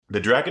The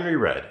Dragon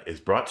Reread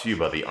is brought to you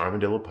by the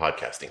Armadillo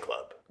Podcasting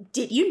Club.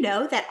 Did you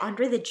know that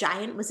Andre the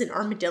Giant was an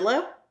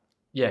armadillo?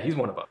 Yeah, he's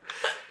one of them.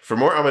 For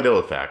more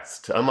Armadillo facts,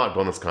 to unlock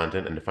bonus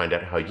content, and to find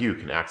out how you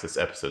can access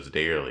episodes a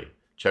day early,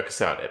 check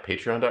us out at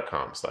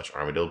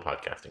patreon.com/Armadillo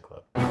Podcasting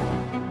Club.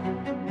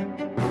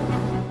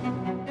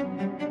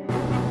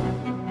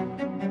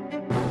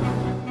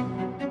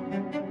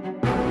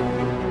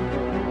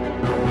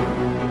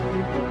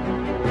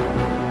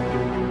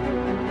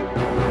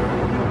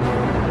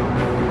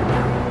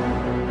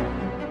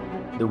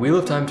 The Wheel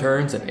of Time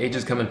turns and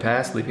ages come and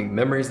pass, leaving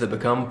memories that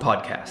become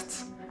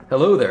podcasts.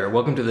 Hello there,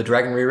 welcome to The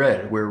Dragon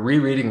Reread. We're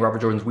rereading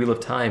Robert Jordan's Wheel of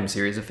Time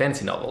series of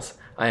fantasy novels.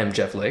 I am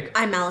Jeff Lake.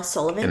 I'm Alice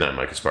Sullivan. And I'm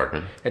Micah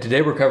Sparkman. And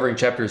today we're covering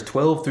chapters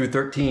 12 through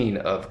 13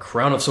 of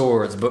Crown of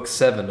Swords, Book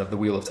 7 of The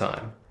Wheel of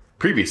Time.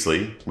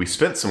 Previously, we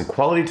spent some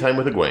quality time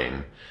with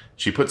Egwene.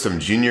 She put some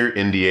junior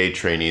NDA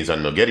trainees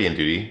on Milgedian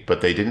duty,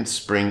 but they didn't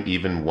spring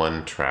even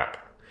one trap.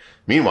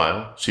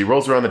 Meanwhile, she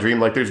rolls around the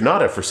dream like there's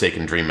not a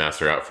forsaken dream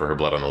master out for her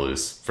blood on the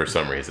loose, for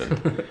some reason.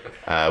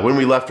 When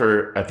we left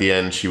her at the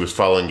end, she was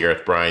following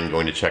Gareth Bryan,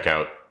 going to check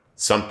out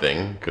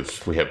something,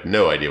 because we have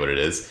no idea what it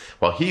is,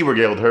 while he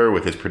regaled her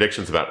with his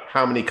predictions about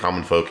how many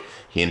common folk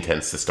he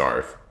intends to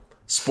starve.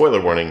 Spoiler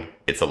warning,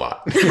 it's a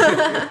lot.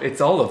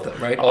 It's all of them,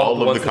 right? All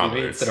the of the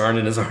commoners that aren't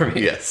in his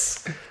army.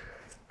 Yes.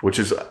 Which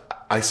is,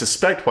 I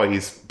suspect, why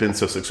he's been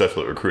so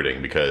successful at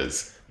recruiting,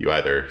 because you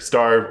either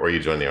starve or you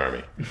join the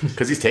army.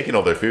 Because he's taking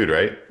all their food,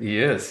 right? He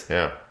is.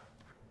 Yeah.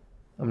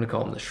 I'm going to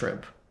call him the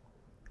Shrimp.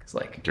 It's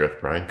like Gareth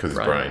Bryan? Because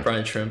it's Bryan.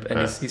 Bryan Shrimp, and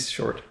he's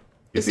short.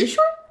 Is he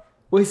short?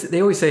 Well, they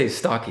always say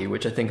stocky,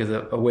 which I think is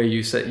a way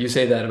you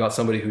say that about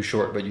somebody who's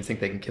short, but you think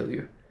they can kill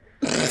you.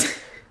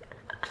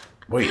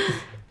 Wait,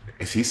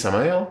 is he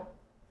Samael?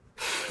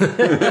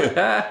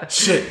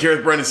 Shit,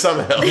 Gareth Bryan is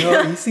Samael.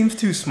 No, he seems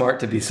too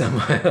smart to be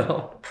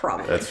Samael.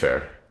 Probably. That's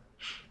fair.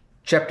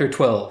 Chapter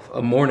 12,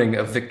 A Morning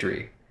of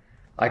Victory.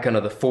 Icon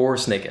of the Four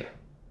Snaken.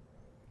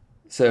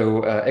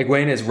 So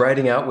Egwene is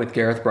riding out with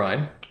Gareth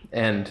Bryan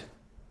and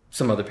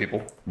some other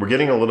people. We're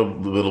getting a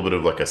little bit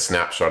of like a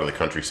snapshot of the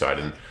countryside,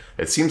 and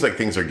it seems like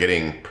things are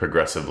getting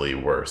progressively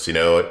worse. You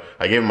know,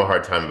 I gave him a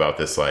hard time about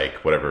this, like,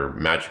 whatever,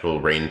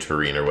 magical rain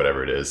terrain or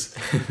whatever it is.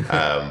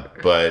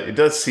 But it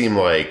does seem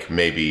like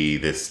maybe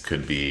this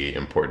could be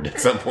important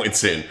at some point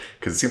soon,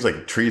 because it seems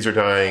like trees are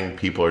dying,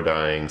 people are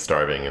dying,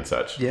 starving and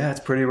such. Yeah, it's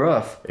pretty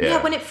rough.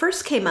 Yeah, when it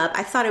first came up,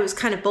 I thought it was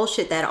kind of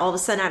bullshit that all of a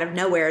sudden out of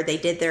nowhere they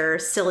did their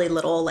silly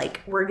little, like,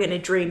 we're going to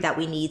dream that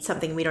we need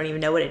something, we don't even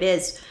know what it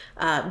is.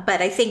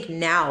 But I think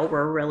now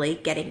we're really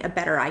getting a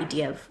better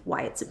idea of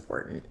why it's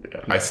important.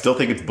 Yeah. I still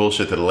think it's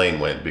bullshit that Elaine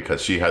went,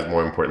 because she has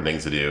more important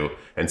things to do,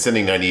 and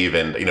sending Nynaeve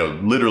and, you know,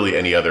 literally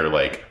any other,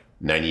 like,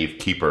 Nynaeve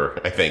keeper,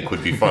 I think,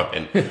 would be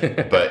fine.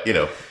 But, you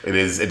know,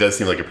 it does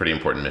seem like a pretty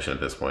important mission at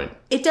this point.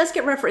 It does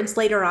get referenced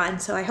later on,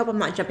 so I hope I'm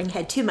not jumping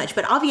ahead too much.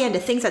 But Avienda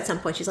thinks at some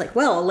point, she's like,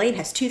 well, Elaine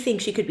has two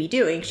things she could be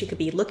doing. She could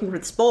be looking for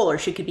this bowl, or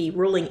she could be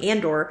ruling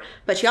Andor.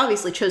 But she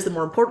obviously chose the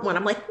more important one.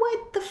 I'm like,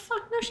 what the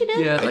fuck? No, she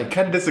didn't. Yeah, I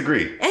kind of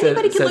disagree.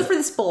 Anybody can look for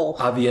this bowl.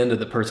 Avienda,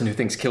 the person who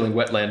thinks killing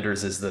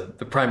wetlanders is the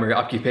primary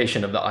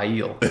occupation of the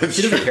Aiel.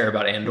 She doesn't care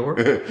about Andor.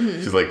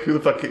 She's like, who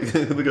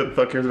the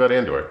fuck cares about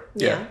Andor?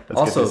 Yeah.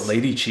 Also,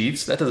 lady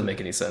chiefs, that doesn't make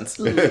any sense.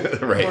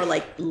 Right. Or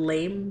like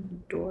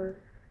lame door.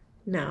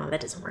 No, that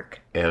doesn't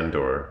work.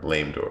 Andor,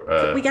 lame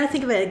door. We gotta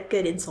think of a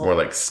good insult. More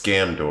like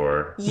scam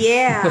door.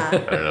 Yeah. I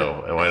don't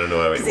know. I don't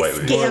know how It's like white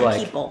scam More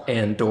like people.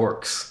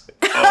 Andorks.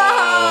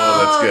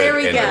 Oh, that's good. there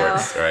we And go. it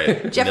works. All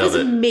right. Jeff Nailed was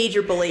a it.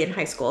 major bully in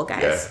high school,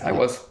 guys. Yeah. I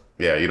was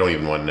Yeah, you don't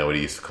even want to know what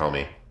he used to call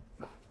me.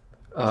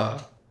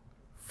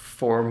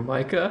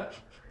 Formica.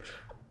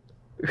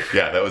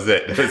 Yeah, that was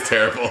it. It was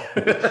terrible.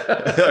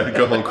 I'd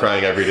go home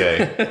crying every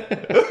day.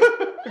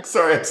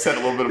 Sorry, I sent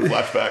a little bit of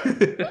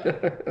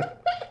flashback.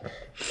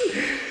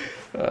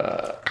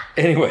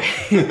 Anyway.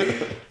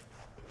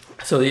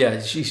 So yeah,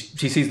 she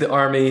sees the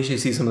army, she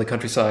sees some of the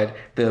countryside.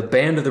 The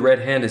band of the Red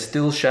Hand is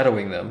still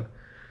shadowing them.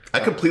 I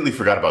completely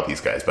forgot about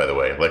these guys, by the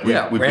way. Like,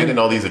 we've been in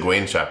all these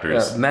Egwene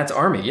chapters. Matt's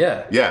army,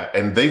 yeah. Yeah,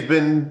 and they've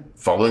been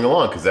following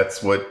along, because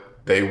that's what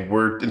they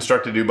were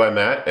instructed to do by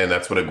Matt, and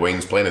that's what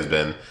Egwene's plan has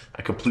been.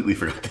 I completely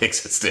forgot they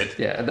existed.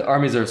 Yeah, and the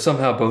armies are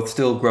somehow both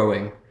still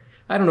growing.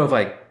 I don't know if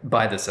I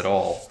buy this at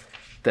all,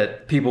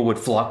 that people would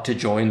flock to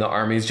join the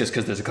armies just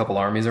because there's a couple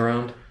armies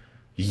around.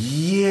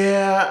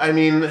 Yeah, I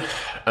mean,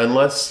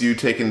 unless you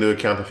take into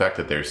account the fact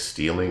that they're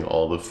stealing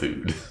all the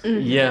food.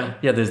 Mm-hmm. Yeah,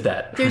 there's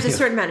that. There's a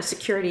certain amount of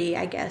security,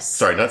 I guess.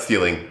 Sorry, not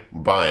stealing,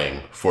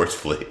 buying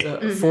forcefully.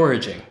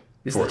 Foraging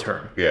is the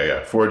term.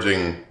 Yeah.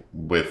 Foraging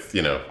with,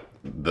 you know,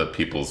 the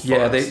people's farms.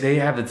 Yeah, they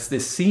have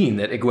this scene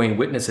that Egwene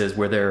witnesses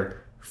where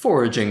they're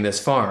foraging this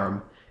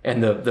farm,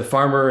 and the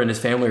farmer and his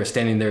family are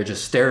standing there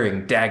just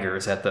staring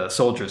daggers at the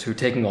soldiers who are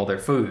taking all their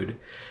food.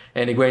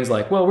 And Egwene's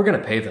like, well, we're going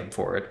to pay them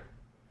for it.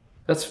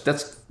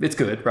 It's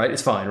good, right?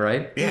 It's fine,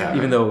 right? Yeah.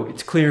 Even though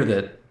it's clear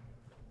that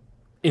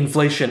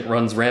inflation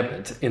runs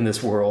rampant in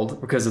this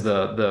world because of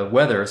the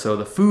weather. So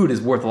the food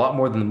is worth a lot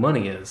more than the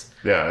money is.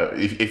 Yeah,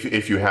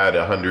 if you had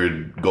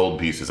 100 gold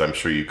pieces, I'm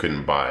sure you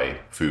couldn't buy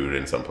food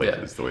in some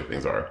places the way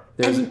things are.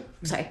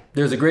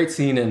 There's a great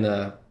scene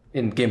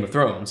in Game of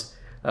Thrones,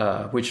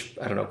 which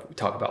I don't know if we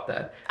talk about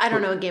that. I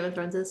don't know what Game of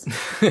Thrones is.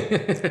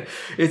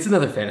 It's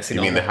another fantasy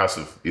novel. You mean the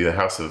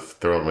House of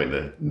Thrones? Wait,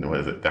 what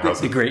is it?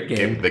 The Great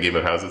Game. The Game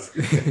of Houses.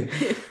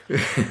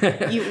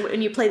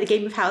 When you play the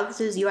Game of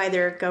Houses, you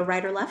either go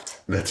right or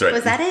left. That's right.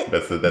 Was that it?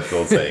 That's the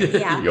old saying.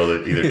 Yeah.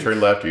 You'll either turn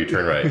left or you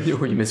turn right.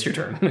 Or you miss your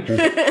turn.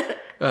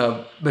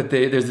 But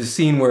there's this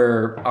scene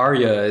where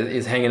Arya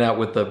is hanging out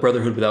with the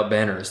Brotherhood Without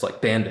Banners,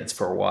 like bandits,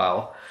 for a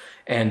while.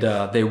 And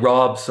they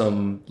rob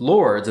some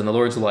lords, and the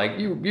lords are like,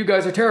 "You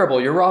guys are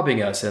terrible. You're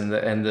robbing us."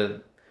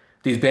 And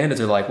these bandits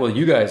are like, "Well,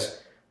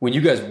 when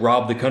you guys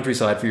rob the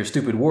countryside for your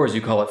stupid wars,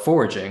 you call it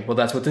foraging. Well,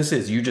 that's what this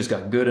is. You just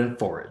got good and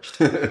foraged,"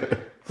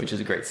 which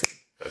is a great scene.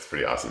 That's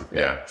pretty awesome.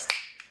 Yeah.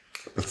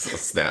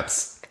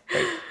 Snaps.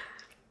 Right.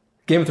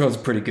 Game of Thrones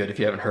is pretty good if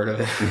you haven't heard of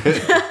it.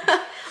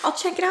 I'll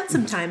check it out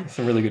sometime.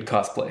 Some really good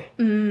cosplay.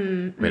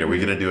 Wait, are we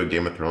gonna do a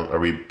Game of Thrones? Are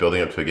we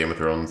building up to a Game of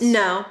Thrones?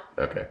 No.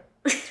 Okay.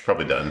 It's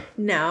probably done.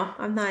 No,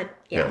 I'm not.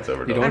 Yeah, it's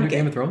over. You don't want to do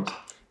Game of Thrones?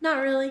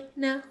 Not really.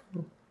 No.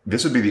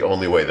 This would be the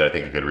only way that I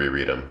think I could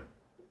reread them.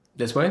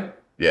 This way?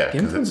 Yeah.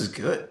 Game of Thrones is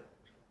good.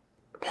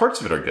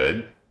 Parts of it are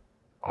good.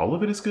 All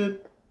of it is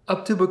good.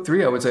 Up to book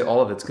 3, I would say all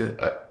of it's good.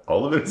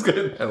 All of it is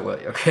good. Oh, well,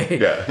 okay.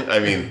 Yeah, I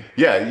mean,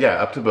 yeah,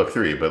 up to book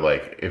 3. But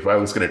like, if I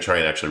was going to try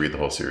and actually read the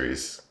whole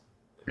series,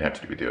 we have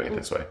to be doing it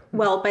this way.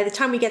 Well, by the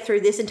time we get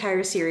through this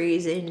entire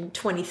series in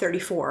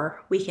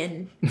 2034, we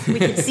can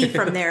see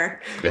from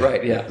there.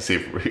 Right, yeah. See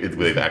if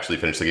they've actually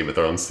finished the Game of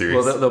Thrones series.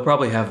 Well, they'll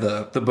probably have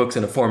the books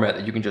in a format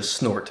that you can just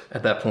snort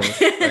at that point,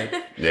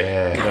 right?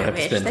 Yeah. You don't have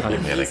to spend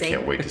time. Man, I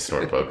can't wait to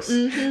snort books.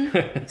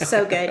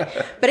 So good.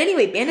 But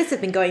anyway, bandits have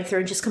been going through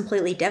and just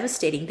completely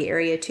devastating the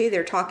area, too.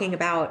 They're talking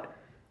about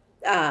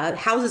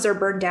houses are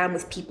burned down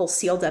with people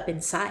sealed up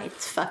inside.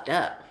 It's fucked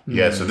up.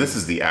 Yeah, so this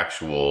is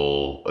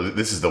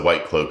this is the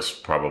White Cloaks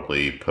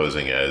probably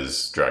posing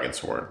as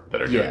Dragonsworn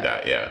that are doing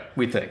that, yeah.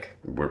 We think.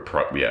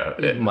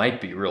 It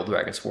might be real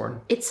Dragonsworn.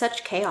 It's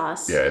such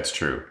chaos. Yeah, it's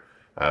true.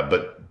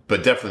 But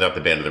definitely not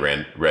the Band of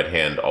the Red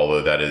Hand,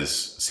 although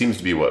seems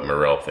to be what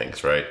Morel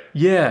thinks, right?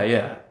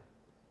 Yeah.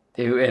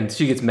 And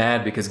she gets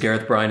mad because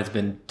Gareth Bryan has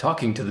been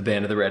talking to the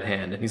Band of the Red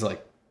Hand, and he's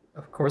like,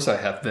 of course I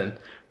have been.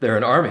 They're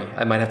an army.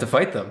 I might have to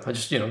fight them. I'm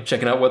just,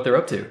 checking out what they're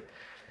up to.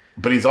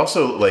 But he's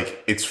also,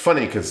 like, it's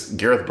funny because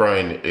Gareth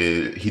Bryan,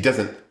 he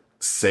doesn't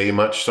say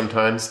much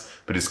sometimes,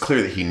 but it's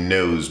clear that he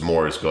knows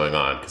more is going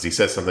on because he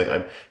says something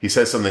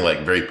like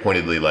very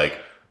pointedly, like,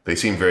 they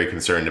seem very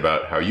concerned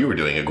about how you were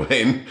doing,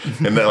 Egwene.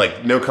 And then,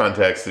 like, no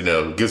context,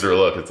 gives her a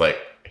look. It's like,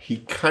 he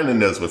kind of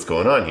knows what's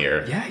going on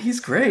here. Yeah, he's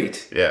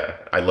great. Yeah,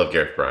 I love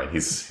Gareth Bryan.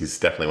 He's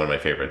definitely one of my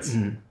favorites.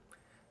 Mm-hmm.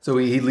 So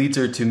he leads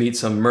her to meet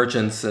some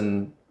merchants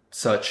and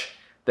such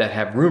that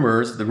have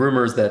the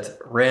rumors that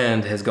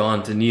Rand has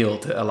gone to kneel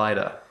to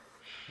Elida.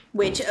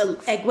 Which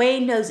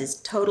Egwene knows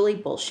is totally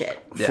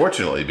bullshit. Yeah.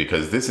 Fortunately,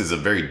 because this is a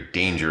very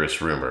dangerous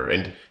rumor.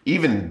 And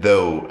even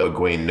though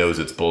Egwene knows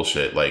it's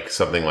bullshit, like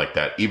something like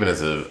that, even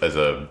as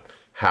a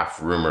half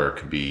rumor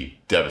could be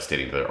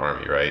devastating to their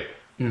army, right?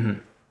 Mm-hmm.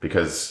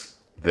 Because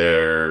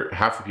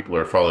half the people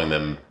are following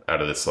them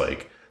out of this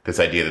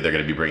idea that they're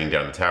going to be bringing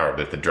down the tower.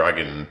 But if the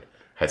dragon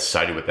has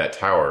sided with that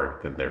tower,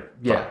 then they're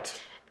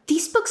fucked.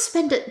 These books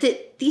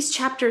these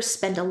chapters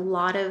spend a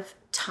lot of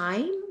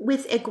time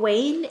with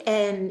Egwene,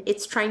 and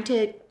it's trying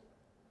to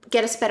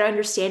get us a better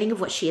understanding of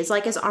what she is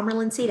like as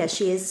Amyrlin Seed, as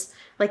she is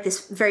like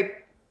this very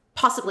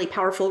possibly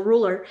powerful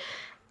ruler.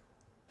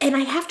 And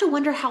I have to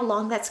wonder how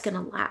long that's going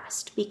to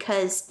last,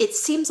 because it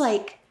seems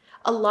like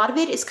a lot of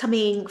it is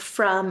coming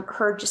from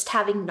her just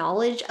having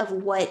knowledge of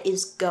what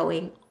is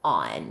going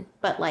on.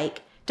 But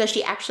like, does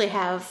she actually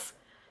have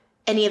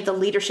any of the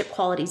leadership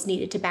qualities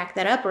needed to back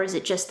that up? Or is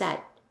it just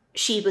that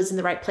she was in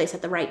the right place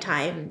at the right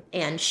time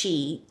and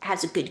she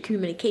has a good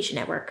communication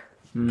network?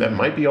 That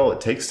might be all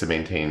it takes to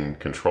maintain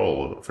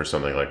control for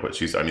something like what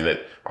she's... I mean,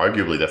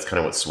 arguably that's kind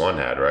of what Swan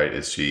had, right?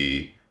 Is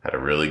she had a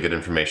really good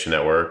information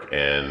network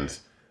and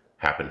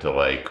happened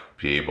to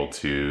be able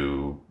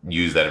to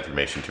use that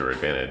information to her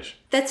advantage.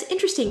 That's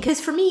interesting,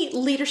 because for me,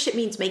 leadership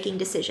means making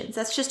decisions.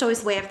 That's just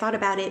always the way I've thought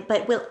about it.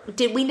 But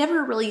we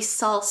never really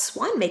saw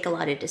Swan make a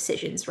lot of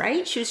decisions,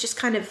 right? She was just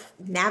kind of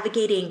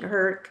navigating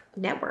her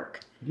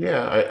network.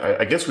 Yeah,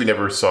 I guess we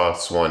never saw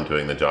Swan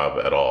doing the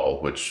job at all,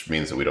 which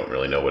means that we don't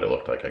really know what it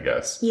looked like, I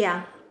guess.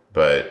 Yeah.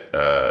 But,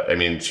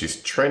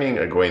 she's training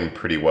Egwene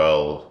pretty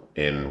well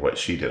in what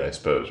she did, I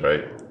suppose,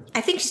 right?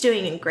 I think she's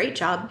doing a great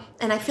job.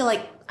 And I feel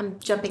like I'm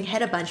jumping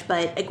ahead a bunch,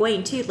 but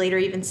Egwene, too, later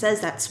even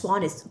says that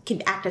Swan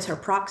can act as her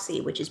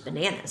proxy, which is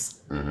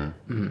bananas.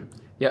 Mm-hmm. Mm-hmm.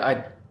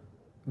 Yeah,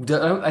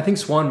 I think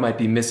Swan might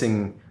be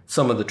missing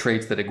some of the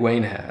traits that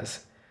Egwene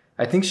has.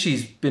 I think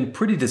she's been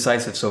pretty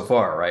decisive so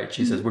far, right?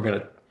 She says, we're going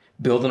to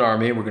build an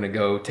army, we're going to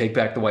go take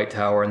back the White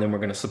Tower, and then we're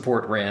going to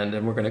support Rand,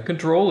 and we're going to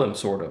control him,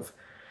 sort of.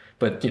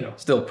 but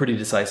still pretty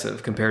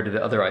decisive compared to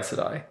the other Aes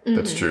Sedai.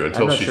 That's true.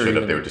 Until she showed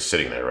up, they were just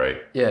sitting there, right?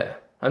 Yeah.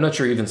 I'm not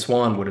sure even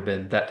Swan would have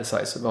been that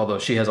decisive, although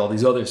she has all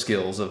these other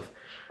skills of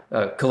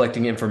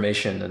collecting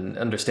information and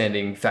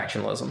understanding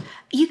factionalism.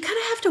 You kind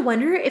of have to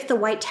wonder if the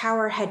White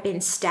Tower had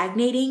been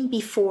stagnating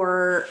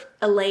before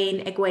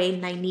Elaine,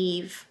 Egwene,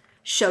 Nynaeve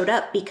showed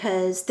up,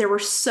 because they were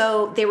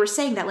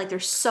saying that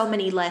there's so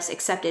many less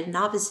accepted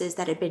novices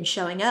that had been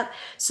showing up.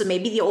 So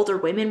maybe the older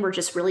women were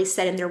just really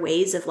set in their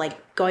ways of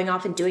going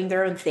off and doing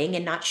their own thing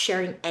and not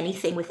sharing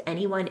anything with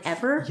anyone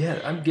ever. Yeah,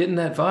 I'm getting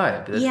that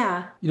vibe.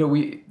 Yeah.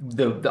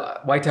 The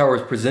White Tower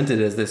is presented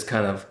as this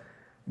kind of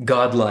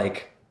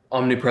godlike,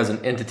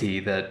 omnipresent entity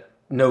that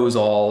knows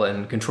all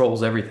and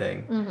controls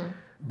everything. Mm-hmm.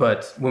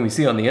 But when we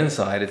see on the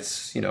inside,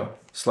 it's,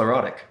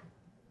 sclerotic.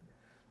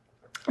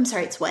 I'm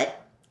sorry, it's what?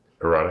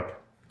 Erotic?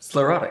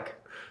 Sclerotic.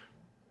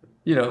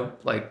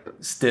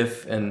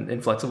 Stiff and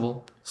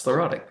inflexible.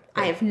 Sclerotic.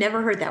 I have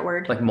never heard that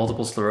word. Like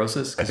multiple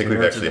sclerosis. I think we've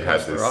actually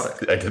had this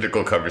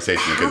identical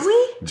conversation because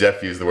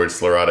Jeff used the word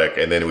sclerotic,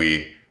 and then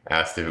we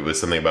asked if it was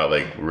something about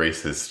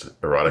racist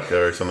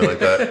erotica or something like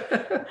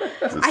that.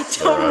 I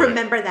don't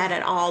remember that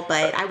at all,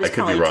 but I was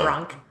probably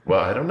drunk.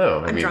 Well, I don't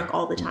know. I'm drunk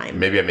all the time.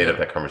 Maybe I made up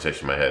that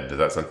conversation in my head. Does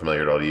that sound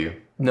familiar at all to you?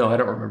 No, I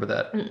don't remember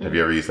that. Mm-mm. Have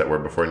you ever used that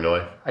word before in your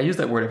life? I use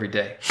that word every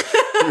day.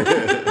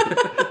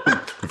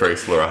 Very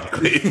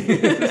sclerotically.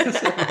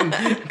 I'm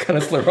kind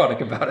of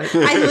sclerotic about it.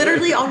 I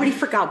literally already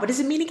forgot. What does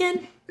it mean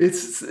again? It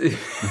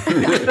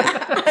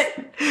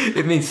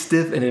means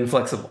stiff and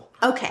inflexible.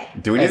 Okay.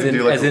 Do we need to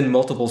do as in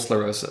multiple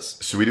sclerosis?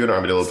 Should we do an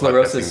armadillo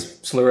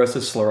podcasting?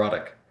 Sclerosis,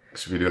 sclerotic.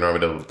 Should we do an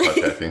armadillo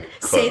podcasting?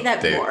 Say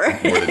that more.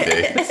 More the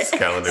days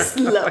calendar.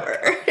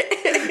 Slower.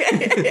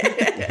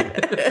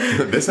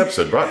 This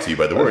episode brought to you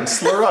by the word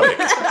sclerotic.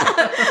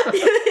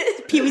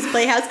 Pee-wee's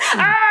Playhouse. You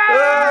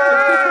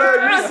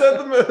said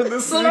the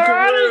sneaky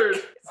word.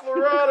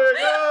 Sclerotic.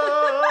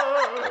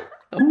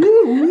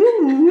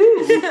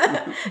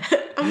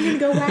 I'm gonna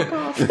go whack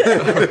off.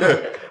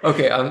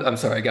 Okay, I'm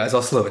sorry, guys.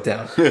 I'll slow it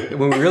down.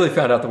 When we really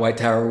found out the White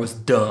Tower was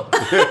dumb.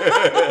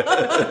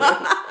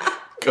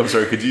 I'm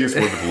sorry, could you use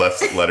a word with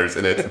less letters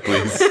in it,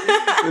 please?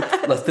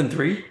 Less than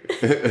 3?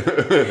 Say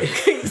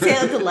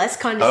the less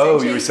condescension.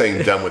 Oh, you were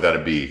saying dumb without a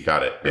B.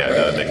 Got it. Yeah,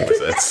 that would make more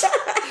sense.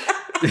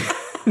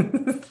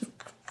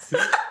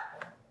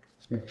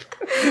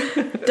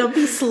 Don't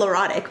be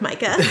sclerotic,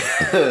 Micah.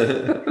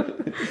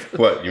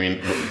 What? You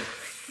mean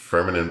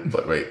firm and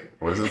wait,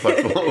 what is it,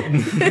 flexible?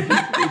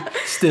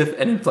 Stiff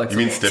and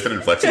inflexible. You mean stiff and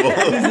inflexible?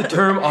 It's a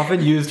term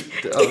often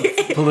used of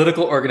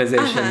political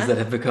organizations that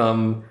have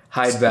become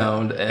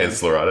hidebound and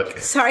sclerotic.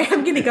 Sorry,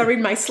 I'm going to go read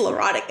my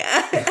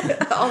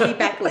sclerotica. I'll be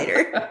back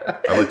later.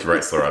 I like to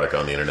write sclerotica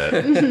on the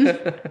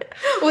internet.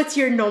 What's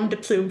your nom de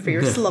plume for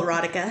your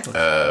sclerotica?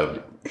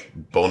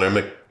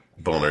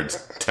 Bonard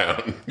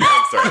Town.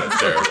 Sorry, that's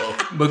terrible.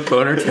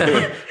 McBoner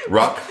Town.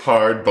 Rock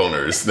hard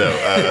boners. No,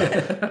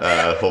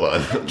 hold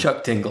on.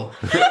 Chuck Tingle.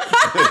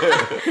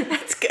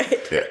 That's good.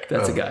 Yeah.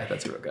 That's a guy.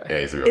 That's a real guy. Yeah,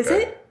 he's a real guy. Is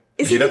it?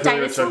 Is he the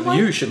dinosaur one?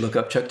 You should look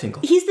up Chuck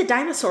Tingle. He's the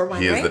dinosaur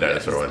one, He is right? the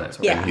dinosaur one.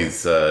 Yeah. And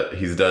he's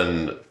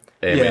done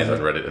AMAs on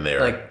Reddit, and they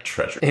are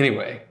treasure.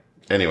 Anyway.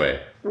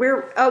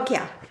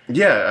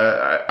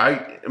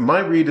 Yeah, my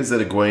read is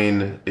that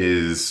Egwene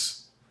is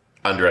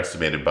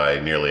underestimated by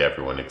nearly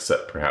everyone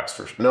except perhaps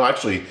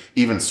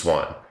even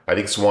Swan. I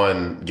think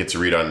Swan gets a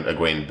read on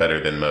Egwene better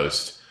than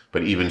most,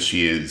 but even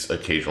she is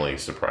occasionally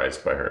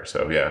surprised by her.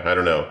 So yeah, I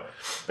don't know.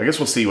 I guess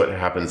we'll see what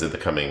happens in the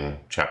coming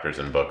chapters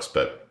and books,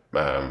 but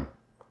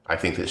I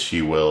think that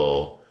she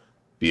will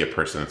be a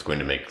person that's going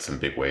to make some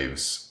big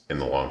waves in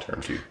the long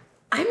term too.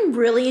 I'm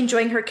really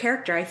enjoying her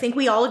character. I think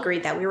we all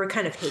agreed that we were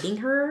kind of hating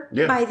her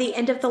by the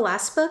end of the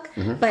last book,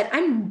 but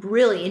I'm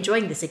really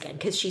enjoying this again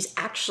because she's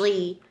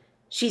actually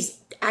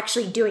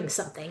doing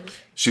something.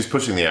 She's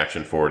pushing the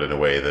action forward in a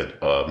way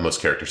that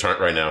most characters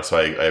aren't right now, so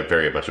I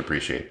very much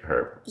appreciate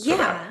her.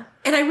 Yeah,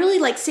 and I really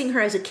like seeing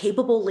her as a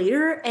capable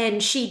leader,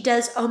 and she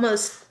does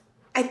almost,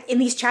 in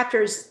these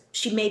chapters,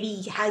 she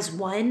maybe has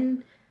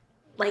one,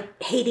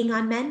 hating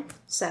on men,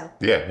 so.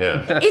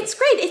 Yeah. It's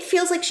great. It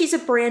feels like she's a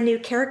brand new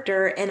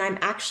character, and I'm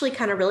actually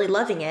kind of really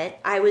loving it.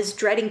 I was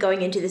dreading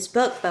going into this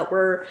book, but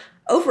we're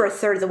over a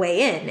third of the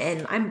way in,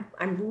 and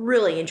I'm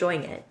really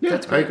enjoying it.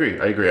 Yeah, I agree.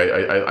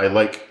 I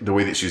like the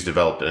way that she's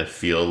developed, and I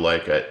feel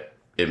like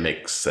it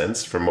makes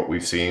sense from what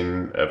we've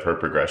seen of her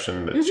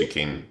progression that she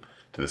came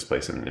to this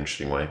place in an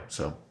interesting way.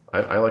 So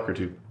I like her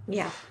too.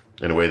 Yeah.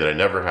 In a way that I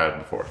never had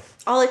before.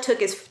 All it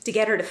took is to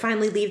get her to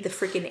finally leave the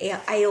freaking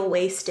Aiel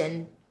Waste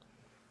and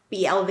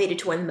be elevated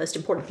to one of the most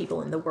important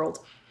people in the world.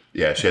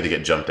 Yeah, she had to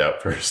get jumped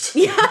out first.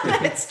 Yeah,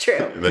 that's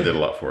true. That did a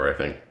lot for her, I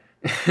think.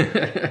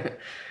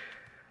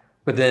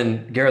 But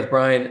then Gareth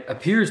Bryan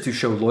appears to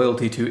show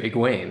loyalty to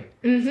Egwene.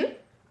 Mm-hmm.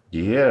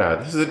 Yeah,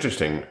 this is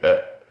interesting.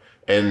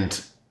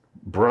 And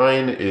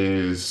Bryan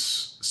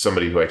is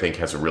somebody who I think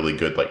has a really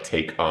good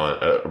take on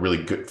a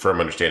really good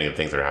firm understanding of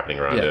things that are happening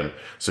around him.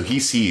 So he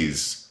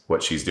sees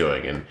what she's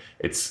doing, and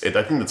I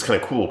think that's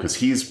kind of cool because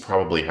he's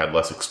probably had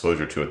less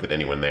exposure to it than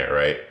anyone there,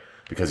 right?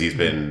 Because he's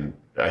been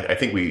I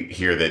think we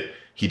hear that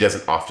he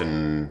doesn't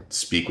often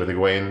speak with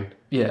Egwene.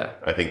 Yeah.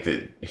 I think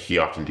that he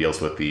often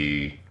deals with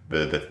the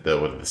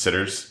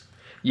sitters.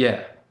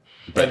 Yeah.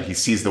 But he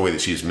sees the way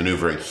that she's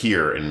maneuvering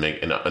here and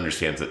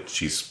understands that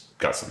she's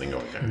got something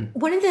going there.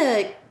 One of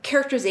the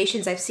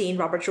characterizations I've seen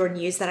Robert Jordan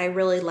use that I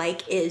really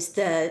like is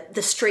the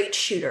straight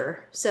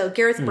shooter. So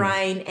Gareth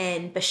Bryan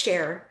and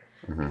Bashir,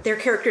 their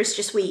characters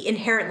just, we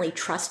inherently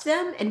trust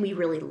them and we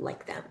really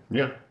like them.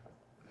 Yeah,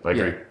 I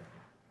agree. Yeah.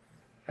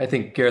 I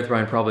think Gareth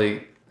Bryan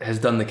probably has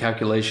done the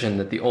calculation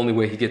that the only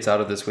way he gets out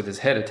of this with his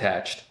head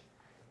attached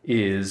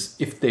is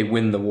if they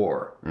win the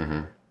war.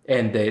 Mm-hmm.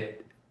 And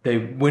they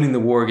winning the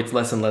war gets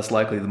less and less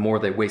likely the more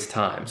they waste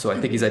time. So I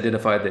think he's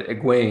identified that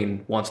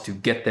Egwene wants to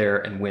get there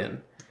and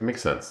win. It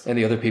makes sense. And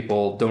the other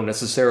people don't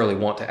necessarily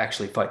want to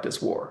actually fight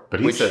this war.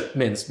 But which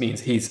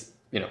means he's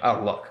out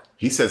of luck.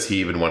 He says he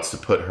even wants to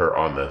put her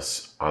on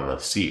the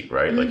seat,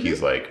 right? Like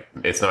he's like,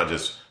 it's not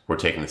just we're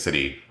taking the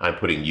city. I'm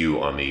putting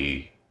you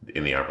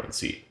in the Iron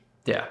seat.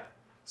 Yeah.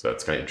 So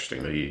it's kind of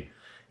interesting that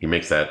he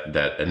makes that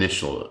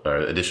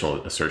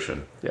additional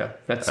assertion. Yeah,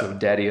 that's so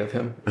daddy of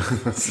him.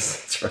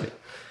 That's right.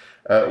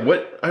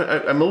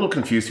 I'm a little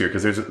confused here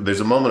because there's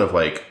a moment of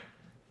like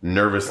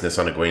nervousness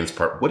on Egwene's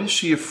part. What is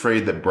she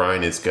afraid that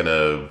Brian is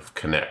gonna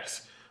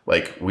connect?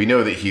 Like, we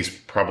know that he's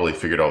probably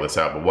figured all this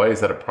out, but why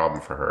is that a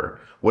problem for her?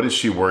 What is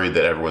she worried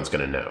that everyone's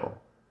gonna know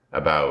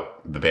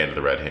about the Band of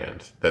the Red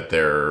Hand? That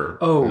they're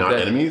not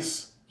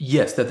enemies?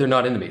 Yes, that they're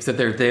not enemies. That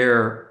they're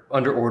there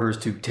under orders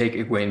to take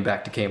Egwene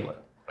back to Camelot.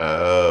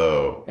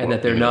 Oh. And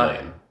that they're not...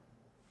 Elaine.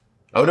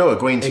 Oh, no,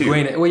 Egwene too.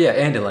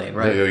 And Elaine,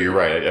 right? No, you're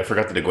right. I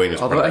forgot that Egwene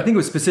is Although I think it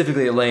was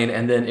specifically Elaine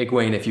and then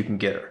Egwene if you can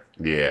get her.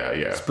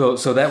 Yeah.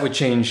 So that would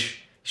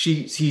change...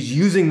 He's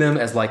using them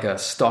as like a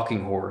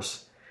stalking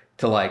horse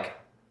to like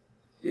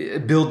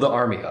build the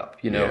army up,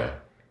 Yeah.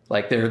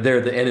 Like they're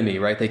the enemy,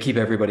 right? They keep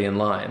everybody in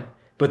line.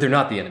 But they're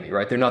not the enemy,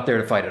 right? They're not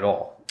there to fight at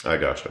all. I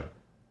gotcha.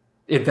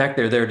 In fact,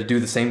 they're there to do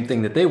the same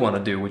thing that they want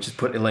to do, which is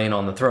put Elaine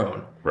on the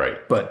throne. Right.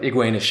 But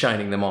Egwene is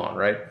shining them on,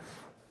 right?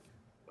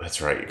 That's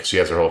right. Because she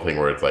has her whole thing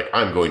where it's like,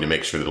 I'm going to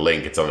make sure that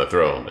Elaine gets on the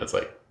throne. It's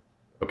like,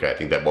 okay, I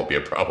think that won't be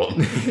a problem.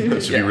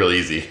 It should be real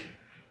easy.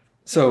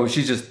 So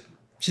she's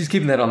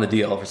keeping that on the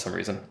DL for some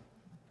reason.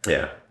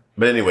 Yeah.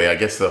 But anyway, I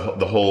guess the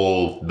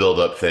whole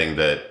build-up thing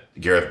that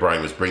Gareth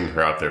Bryan was bringing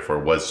her out there for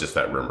was just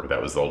that rumor. That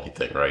was the only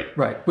thing, right?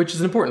 Right, which is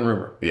an important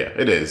rumor. Yeah,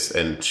 it is.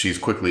 And she's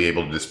quickly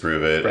able to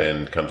disprove it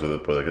and comes with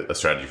a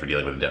strategy for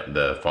dealing with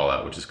the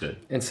fallout, which is good.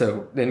 And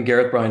so then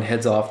Gareth Bryan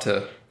heads off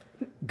to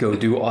go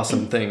do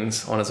awesome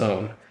things on his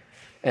own.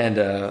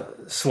 And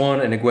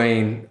Swan and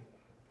Egwene,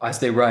 as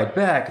they ride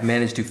back,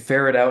 manage to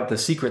ferret out the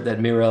secret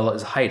that Mirel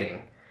is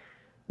hiding,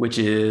 which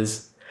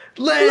is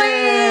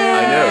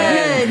land!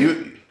 I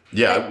know.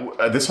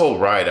 This whole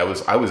ride, I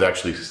was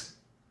actually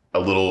a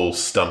little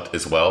stumped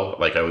as well.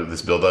 Like I was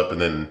this build up, and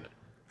then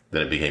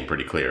it became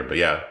pretty clear. But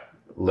yeah,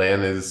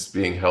 Lan is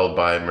being held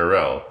by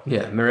Mirel.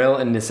 Yeah, Mirel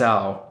and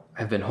Nisao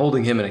have been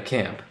holding him in a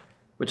camp,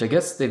 which I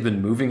guess they've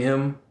been moving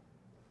him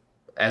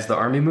as the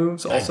army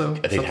moves. Also,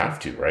 they'd have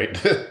to,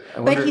 right?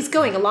 But he's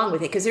going along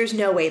with it because there's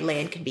no way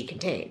Lan can be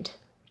contained.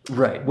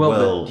 Right.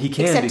 Well, he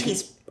can.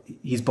 Except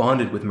he's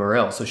bonded with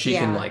Mirel, so she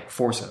can like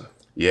force him.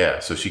 Yeah,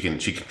 so she can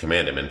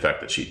command him. In fact,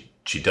 that she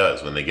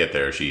does when they get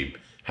there. She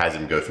has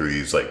him go through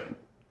these like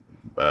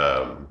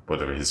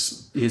whatever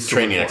his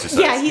training exercise.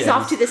 Yeah, he's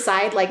off to the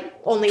side, like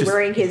only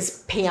wearing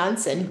his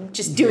pants and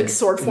just doing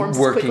sword forms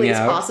as quickly as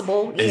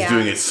possible. And he's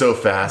doing it so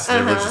fast, and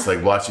everyone's just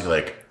like watching,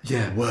 like,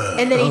 whoa.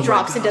 And then he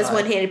drops and does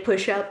one-handed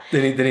push-up.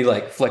 Then he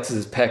like flexes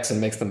his pecs and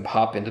makes them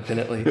hop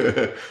independently.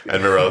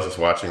 And Morel's just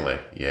watching,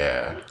 like,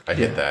 I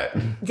hit that.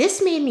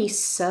 This made me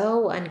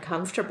so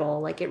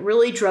uncomfortable. Like, it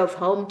really drove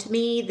home to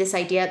me this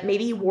idea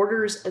maybe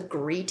warders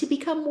agree to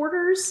become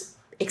warders,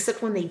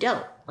 except when they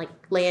don't. Like,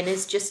 Lan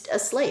is just a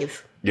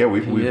slave. Yeah,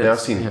 we've now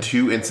seen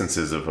 2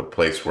 instances of a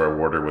place where a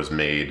warder was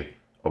made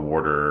a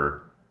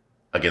warder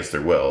against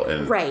their will,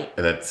 and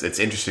it's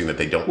interesting that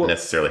they don't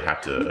necessarily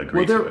have to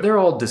agree. Well, they're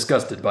all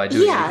disgusted by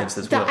doing it against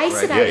his will. The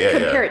Aes Sedai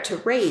compare it to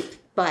rape,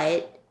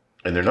 but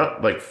and they're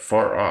not like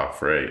far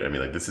off, right? I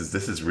mean, like this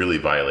is really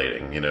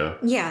violating,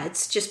 Yeah,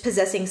 it's just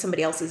possessing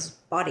somebody else's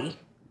body.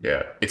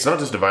 Yeah, it's not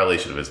just a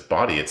violation of his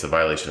body; it's a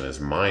violation of his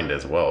mind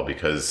as well,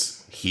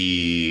 because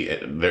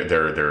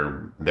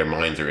their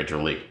minds are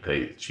interlinked.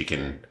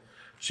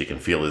 She can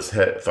feel his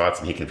thoughts,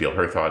 and he can feel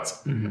her thoughts.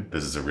 Mm-hmm.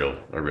 This is a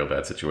real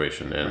bad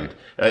situation, and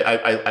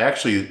I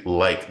actually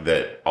like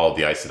that all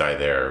the Aes Sedai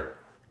there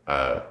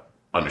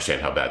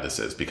understand how bad this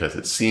is, because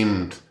it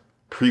seemed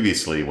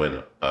previously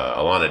when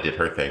Alana did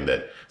her thing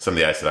that some of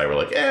the Aes Sedai were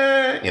like,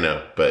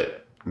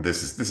 but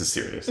this is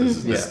serious.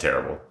 This is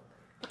terrible.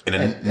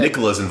 And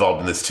Nicola's involved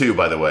in this too,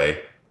 by the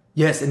way.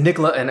 Yes, and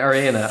Nicola and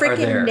Ariana are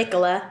there. Freaking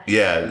Nicola.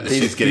 Yeah,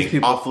 she's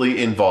getting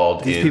awfully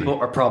involved. These people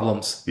are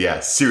problems. Yeah,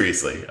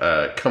 seriously.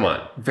 Come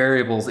on.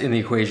 Variables in the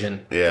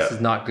equation. Yeah. This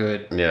is not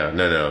good. Yeah,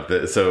 no.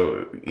 They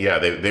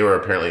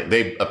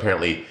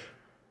apparently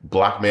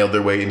blackmailed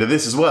their way into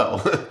this as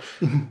well.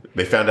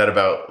 They found out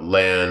about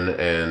Lan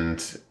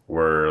and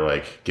were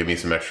like, give me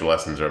some extra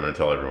lessons or I'm going to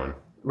tell everyone.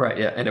 Right,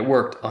 yeah, and it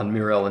worked on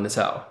Muriel and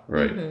Nassau.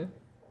 Right.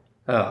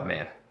 Oh,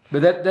 man.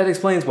 But that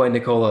explains why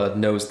Nicola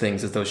knows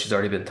things as though she's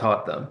already been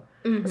taught them.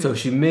 So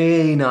she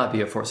may not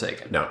be a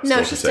Forsaken. No,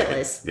 She still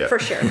is, for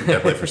sure.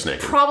 Definitely Forsaken.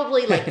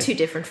 Probably like two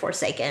different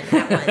Forsaken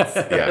at once.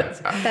 Yeah.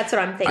 That's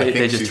what I'm thinking.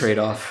 They just trade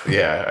off.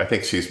 Yeah, I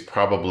think she's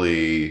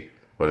probably,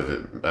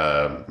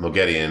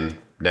 Mogedian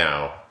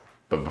now,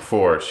 but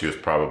before she was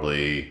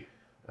probably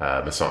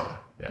Masana.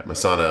 Yeah,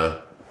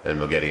 Masana and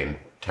Mogedian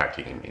tag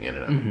teaming in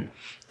and out.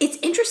 It's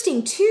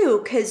interesting, too,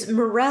 because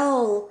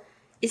Morel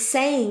is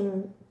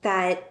saying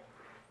that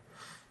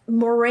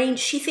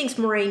she thinks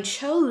Moraine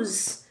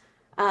chose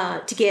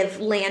to give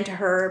land to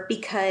her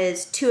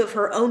because two of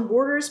her own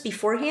warders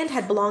beforehand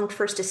had belonged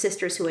first to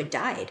sisters who had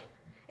died.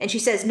 And she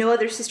says no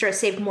other sister has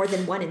saved more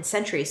than one in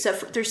centuries. So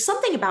there's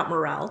something about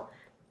Morel,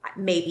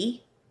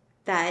 maybe,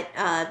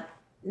 that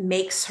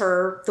makes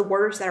her, the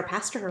warders that are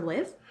passed to her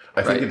live.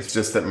 I think it's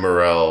just that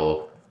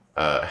Morel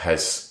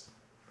has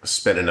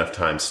spent enough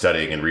time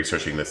studying and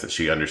researching this that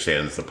she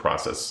understands the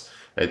process.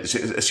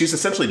 She's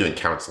essentially doing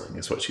counseling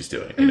is what she's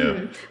doing, you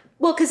know?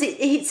 Well, because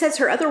it says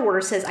her other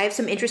warder says, I have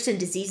some interest in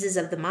diseases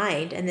of the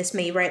mind, and this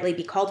may rightly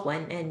be called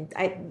one. And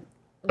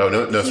no,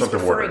 it's he's not the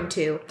referring warder.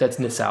 to. That's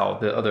Nassau,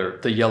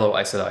 the yellow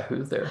Aes Sedai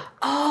who's there.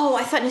 Oh,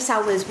 I thought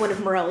Nassau was one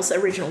of Morel's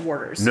original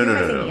warders.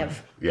 No.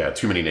 Yeah,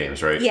 too many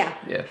names, right? Yeah.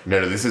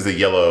 No, this is the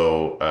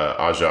yellow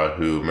Aja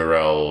who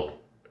Morel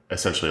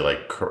essentially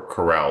like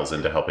corrals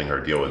into helping her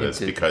deal with this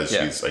because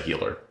she's a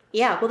healer.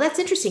 Yeah, well, that's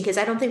interesting because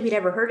I don't think we'd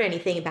ever heard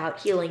anything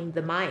about healing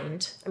the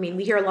mind. I mean,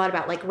 we hear a lot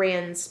about like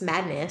Rand's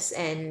madness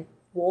and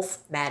wolf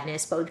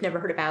madness, but we've never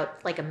heard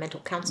about like a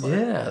mental counselor.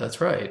 Yeah, that's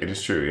right. It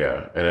is true,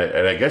 yeah.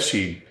 And I guess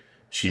she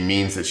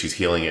means that she's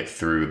healing it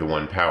through the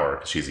one power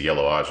because she's a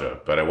yellow Aja,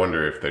 but I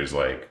wonder if there's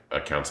like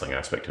a counseling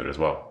aspect to it as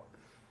well.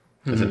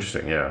 It's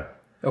interesting, yeah.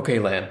 Okay,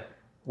 Lan,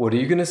 what are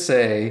you going to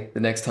say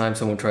the next time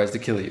someone tries to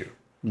kill you?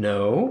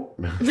 No?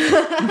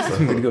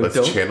 I'm going to go,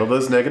 Let's channel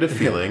those negative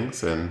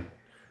feelings and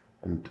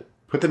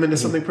put them into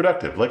something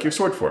productive, like your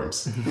sword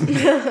forms.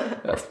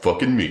 Or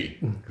fucking me.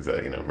 Because,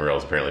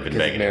 Morel's apparently been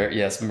banging him.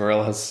 Yes,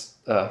 Morel has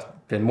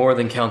been more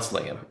than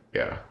counseling him.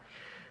 Yeah.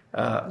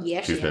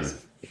 She's been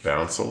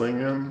counseling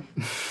him?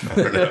 I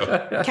don't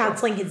know.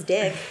 Counseling his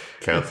dick.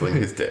 Counseling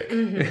his dick.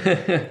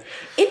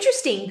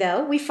 Interesting,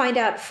 though, we find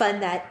out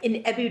fun that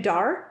in Ebu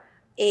Dar,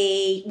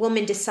 a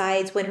woman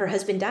decides when her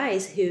husband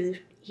dies who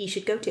he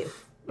should go to.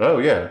 Oh,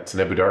 yeah. It's an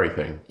Ebu Dari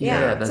thing.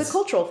 Yeah, it's a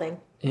cultural thing.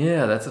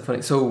 Yeah, that's a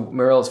funny... So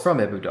Morel's from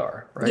Ebu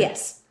Dar, right?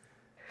 Yes.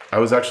 I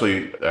was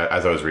actually,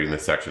 as I was reading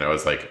this section, I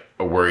was like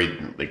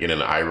worried, like in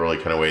an eye-rolly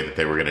kind of way that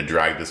they were going to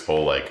drag this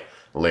whole like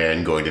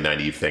Lan going to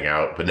Nynaeve thing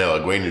out. But no,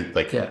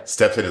 Egwene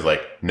steps in and is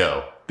like,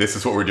 no, this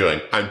is what we're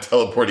doing. I'm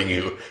teleporting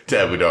you to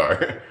Ebu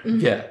Dar.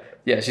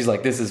 Yeah, she's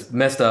like, this is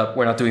messed up.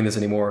 We're not doing this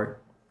anymore.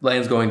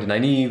 Lan's going to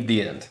Nynaeve,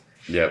 the end.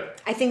 Yep.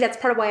 I think that's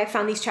part of why I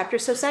found these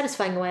chapters so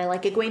satisfying, why I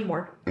like Egwene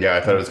more. Yeah,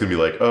 I thought it was going to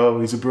be like, oh,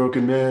 he's a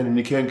broken man and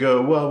you can't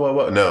go,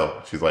 whoa.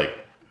 No, she's like,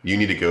 you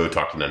need to go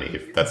talk to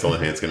Nynaeve. That's the only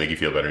thing that's going to make you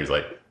feel better. He's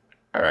like,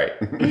 all right.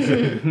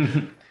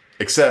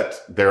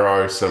 Except there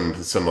are some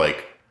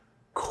like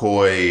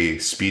coy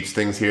speech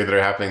things here that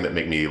are happening that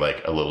make me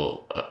like a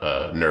little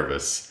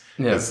nervous.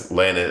 Because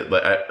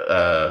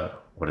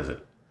what is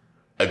it?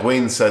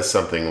 Egwene says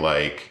something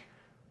like,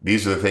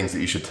 these are the things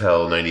that you should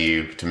tell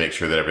Nynaeve to make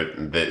sure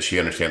that she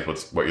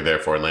understands what you're there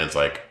for. And Lan's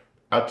like,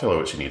 I'll tell her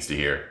what she needs to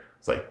hear.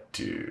 It's like,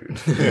 dude,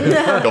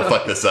 don't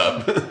fuck this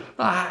up.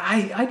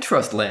 I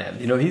trust Lan.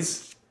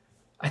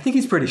 I think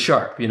he's pretty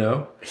sharp,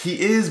 He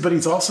is, but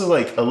he's also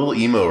like a little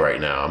emo right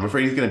now. I'm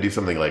afraid he's going to do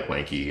something like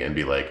wanky and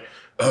be like,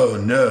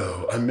 oh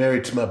no, I'm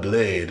married to my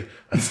blade.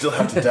 I still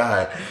have to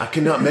die. I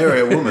cannot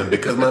marry a woman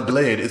because my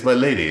blade is my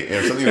lady.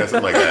 Or something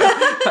like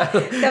that.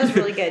 That was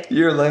really good.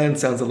 Your Lan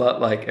sounds a lot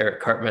like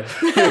Eric Cartman.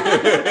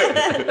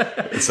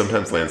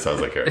 Sometimes Lan sounds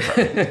like Eric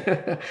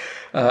Cartman.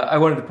 I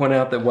wanted to point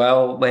out that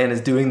while Lan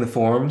is doing the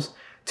forms,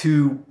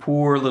 two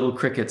poor little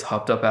crickets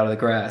hopped up out of the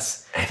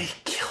grass. And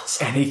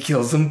he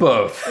kills them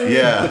both.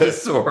 Yeah. With a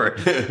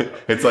sword.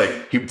 It's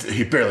like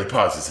he barely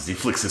pauses as he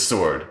flicks his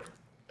sword.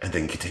 And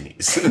then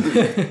continues.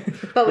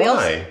 But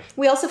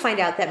we also find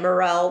out that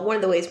Morel, one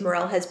of the ways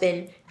Morel has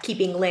been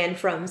keeping Lan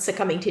from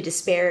succumbing to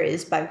despair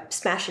is by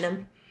smashing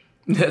him.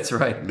 That's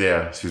right.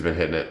 Yeah, she's been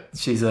hitting it.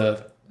 She's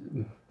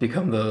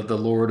become the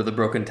Lord of the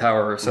Broken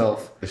Tower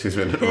herself. She's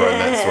been running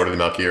that sword of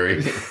the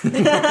Valkyrie.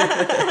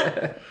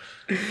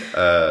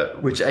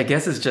 Which I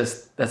guess is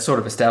just that sort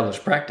of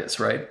established practice,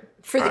 right?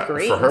 For the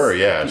Greens. For her,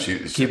 yeah.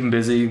 Keep them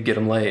busy, get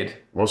them laid.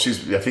 Well,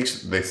 I think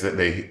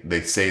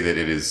they say that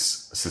it is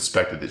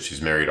suspected that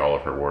she's married all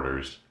of her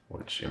warders,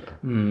 which,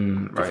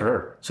 good for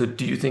her. So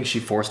do you think she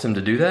forced him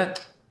to do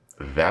that?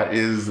 That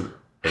is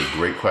a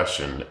great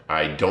question.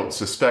 I don't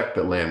suspect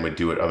that Lan would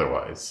do it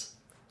otherwise.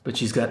 But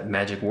she's got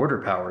magic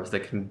warder powers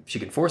that she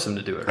can force him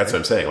to do it. That's what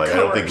I'm saying. Like, I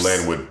don't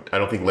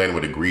think Lan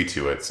would agree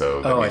to it.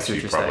 So that means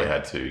she probably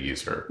had to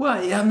use her.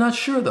 Well, yeah, I'm not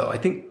sure though. I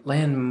think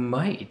Lan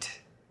might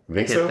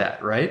hit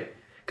that, right?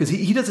 Because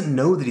he doesn't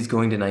know that he's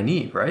going to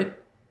Nynaeve, right?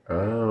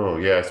 Oh,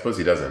 yeah. I suppose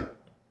he doesn't.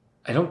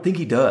 I don't think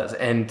he does.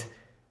 And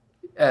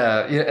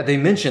they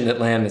mention that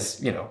Lan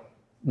is,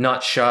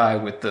 not shy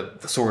with the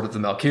sword of the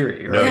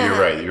Valkyrie. Right?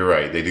 No, you're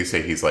right. They do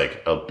say he's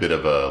like a bit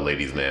of a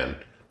ladies' man.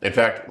 In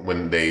fact,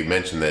 when they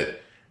mention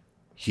that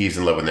he's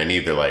in love with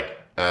Nynaeve, they're like,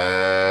 sure?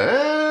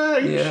 I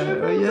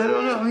don't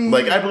know. I mean,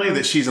 Like, I believe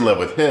that she's in love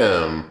with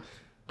him,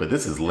 but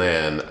this is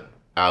Lan,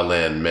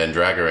 Alan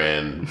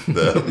Mandragoran,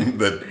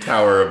 the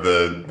Tower of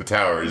the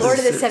Towers. Lord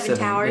of the Seven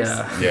Towers.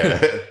 Yeah.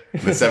 Yeah,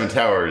 the 7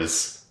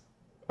 towers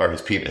are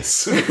his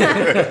penis.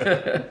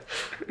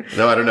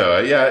 No, I don't know.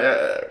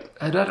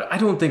 I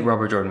don't think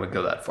Robert Jordan would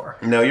go that far.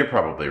 No, you're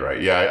probably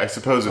right. Yeah, I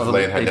suppose if Although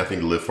Lan had nothing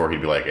to live for,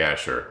 he'd be like, yeah,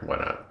 sure, why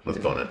not? Let's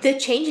bone it. The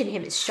change in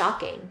him is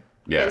shocking.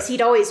 Yeah. Because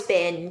he'd always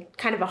been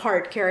kind of a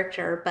hard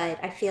character, but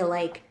I feel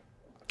like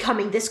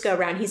coming this go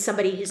around, he's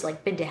somebody who's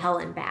like been to hell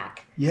and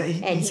back. Yeah,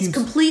 and he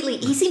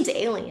seems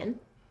alien.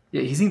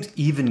 Yeah, he seems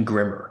even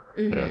grimmer.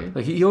 Mm-hmm.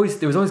 Like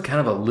there was always kind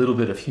of a little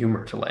bit of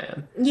humor to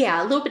Lan.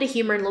 Yeah, a little bit of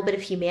humor and a little bit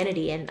of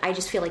humanity, and I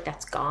just feel like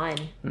that's gone.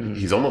 Mm-hmm.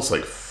 He's almost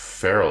like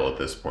feral at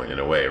this point in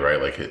a way, right?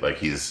 Like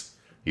he's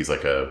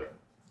like a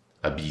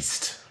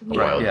beast, a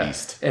wild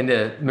beast. And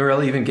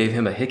Morel even gave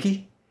him a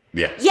hickey.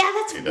 Yeah. Yeah,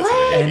 that's He does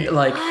right. have a And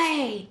like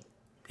Why?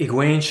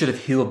 Egwene should have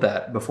healed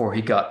that before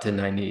he got to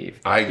Nynaeve.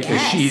 Because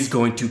Yes. she's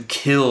going to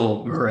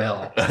kill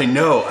Morel. I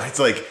know. It's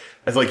like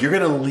you're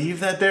gonna leave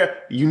that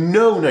there. You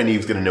know,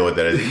 Nynaeve's gonna know what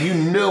that is. You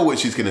know what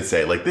she's gonna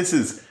say. Like this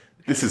is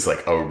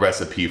like a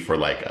recipe for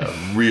like a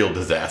real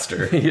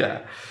disaster.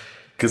 Yeah.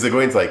 Because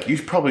Egwene's like,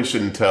 you probably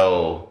shouldn't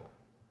tell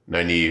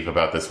Nynaeve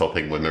about this whole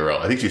thing with Morel.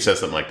 I think she says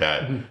something like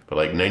that. But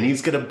like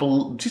Nynaeve's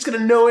she's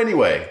gonna know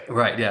anyway.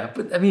 Right, yeah.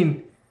 But I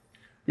mean,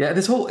 yeah,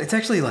 this whole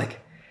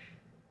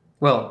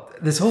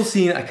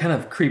scene I kind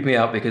of creeped me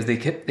out because they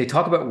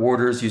talk about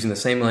warders using the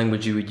same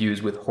language you would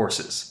use with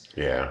horses.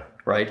 Yeah.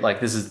 Right? Like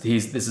this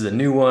is a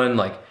new one.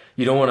 Like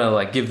you don't want to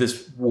like give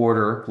this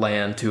warder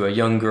land to a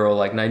young girl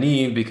like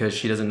Nynaeve because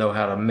she doesn't know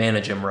how to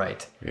manage him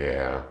right.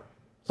 Yeah.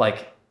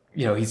 Like,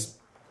 he's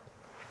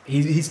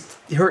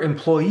her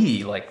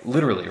employee, like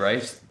literally,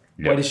 right?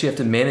 Yep. Why does she have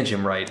to manage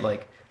him right?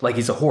 Like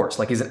he's a horse,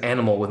 like he's an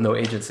animal with no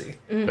agency.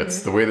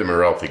 That's the way that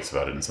Morel thinks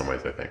about it in some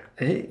ways, I think.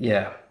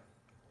 Yeah.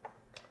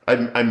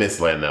 I miss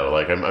Lan though.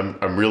 Like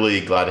I'm really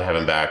glad to have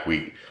him back.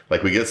 We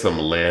get some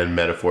Lan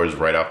metaphors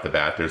right off the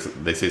bat.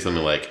 They say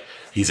something like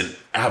he's an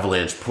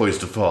avalanche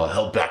poised to fall,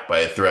 held back by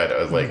a thread.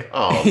 I was like,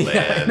 oh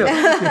man.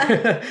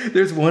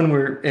 There's one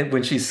where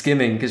when she's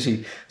skimming, because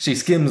she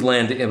skims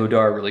land to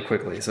Imodar really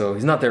quickly, so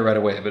he's not there right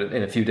away, but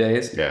in a few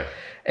days. Yeah.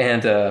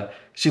 And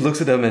she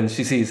looks at him and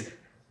she sees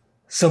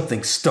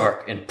something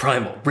stark and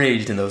primal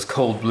raged in those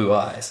cold blue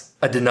eyes.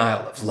 A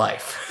denial of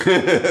life. He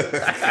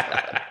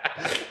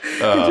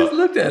just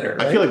looked at her.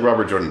 Right? I feel like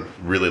Robert Jordan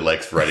really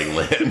likes writing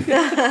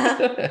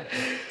Lan.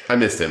 I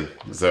missed him,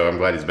 so I'm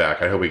glad he's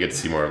back. I hope we get to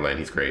see more of Lan.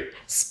 He's great.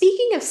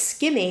 Speaking of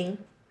skimming,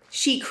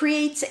 she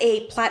creates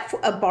a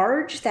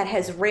barge that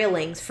has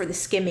railings for the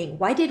skimming.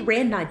 Why did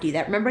Rand not do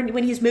that? Remember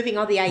when he was moving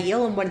all the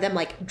Aiel and one of them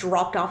like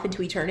dropped off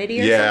into eternity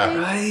or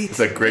something? Right. It's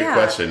a great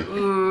question.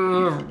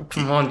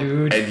 Come on,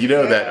 dude. And you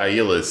know that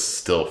Aiel is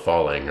still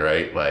falling,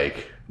 right?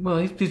 Like, Well,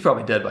 he's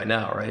probably dead by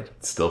now, right?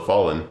 still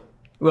falling.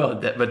 Well,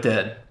 but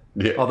dead.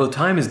 Yeah. Although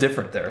time is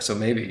different there, so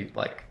maybe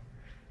like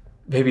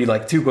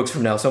 2 books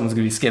from now, someone's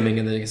gonna be skimming,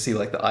 and then you can see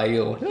like the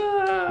Aiel.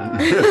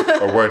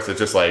 Or worse, it's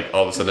just like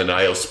all of a sudden an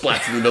Aiel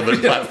splats in the middle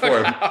of the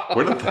platform.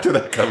 Where the fuck did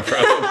that come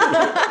from?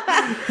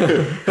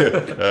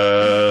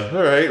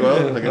 All right,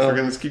 well, I guess we're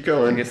gonna just keep I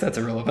going. guess that's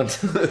irrelevant.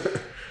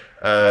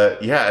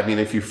 Yeah, I mean,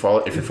 if you're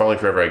falling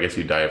forever, I guess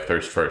you die of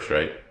thirst first,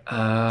 right?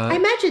 I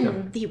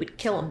imagine he would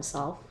kill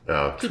himself.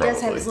 Oh, He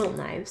does have his little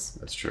knives.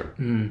 That's true.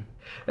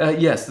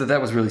 Yes,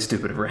 that was really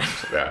stupid of Rand.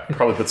 Yeah,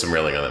 probably put some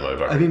railing on that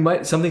motherfucker. I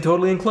mean, something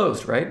totally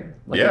enclosed, right?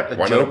 Like Yeah, a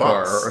why not Joe a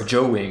box? car or a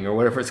Joe wing or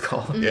whatever it's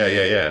called.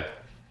 Yeah.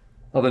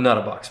 Although not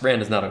a box.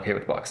 Rand is not okay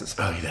with boxes.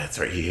 Oh, yeah, that's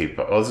right. He hated.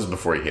 This is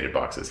before he hated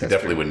boxes. He That's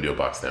definitely true. wouldn't do a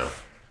box now.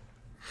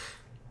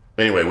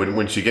 Anyway,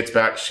 when she gets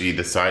back, she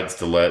decides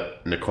to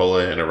let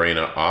Nicola and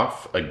Arena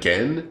off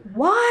again.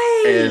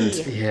 Why? And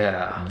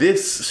Yeah.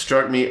 this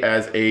struck me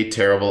as a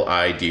terrible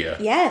idea.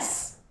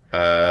 Yes.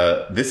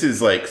 This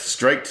is like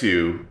strike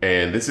 2,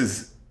 and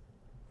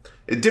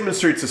it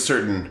demonstrates a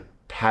certain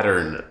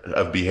pattern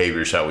of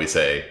behavior, shall we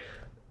say,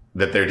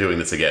 that they're doing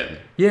this again.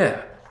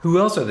 Yeah. Who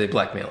else are they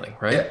blackmailing,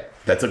 right?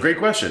 That's a great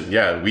question.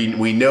 Yeah,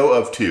 we know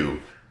of 2.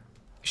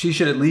 She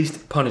should at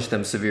least punish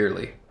them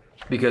severely.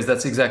 Because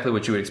that's exactly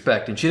what you would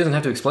expect. And she doesn't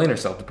have to explain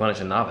herself to punish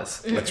a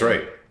novice. That's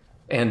right.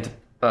 And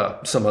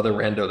some other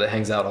rando that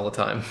hangs out all the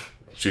time.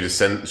 She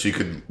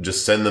could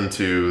just send them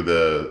to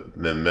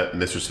the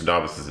Mistress of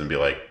Novices and be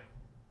like,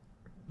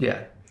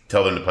 Yeah.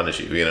 tell them to punish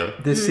you, you know?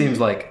 This seems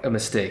like a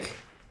mistake.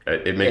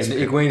 It makes And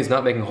Egwene is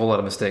not making a whole lot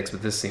of mistakes,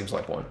 but this seems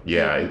like one.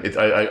 Yeah,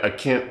 I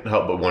can't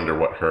help but wonder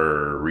what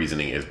her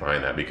reasoning is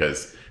behind that,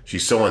 because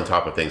she's so on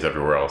top of things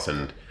everywhere else,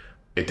 and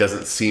it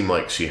doesn't seem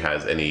like she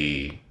has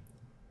any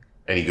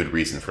good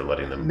reason for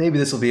letting them. Maybe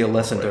this will be a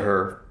lesson to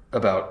her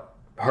about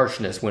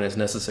harshness when it's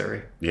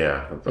necessary.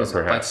 Yeah, Like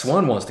perhaps.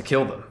 Swan wants to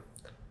kill them.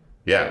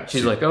 Yeah.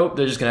 She's like, oh,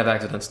 they're just going to have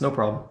accidents. No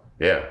problem.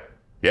 Yeah.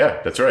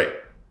 Yeah, that's right.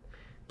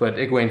 But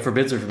Egwene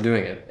forbids her from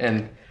doing it.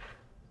 And,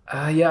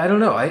 I don't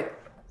know.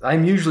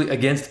 I'm usually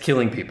against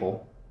killing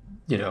people,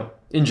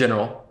 in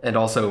general, and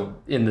also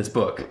in this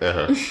book.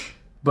 Uh-huh.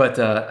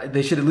 But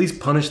they should at least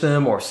punish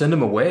them or send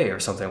them away or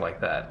something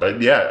like that.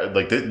 But yeah,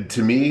 like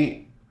to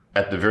me,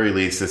 at the very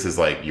least, this is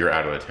like you're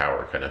out of the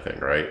tower kind of thing,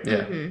 right? Yeah.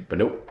 Mm-hmm. But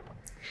nope.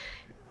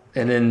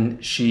 And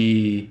then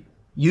she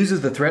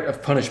uses the threat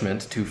of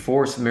punishment to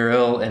force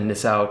Mirel and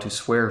Nisao to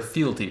swear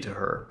fealty to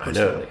her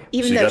personally.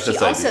 Even though she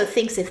also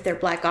thinks if they're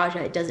Black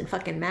Aja, it doesn't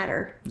fucking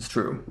matter. It's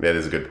true. That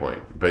is a good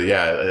point. But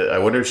yeah, I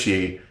wonder if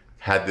she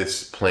had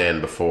this plan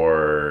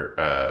before,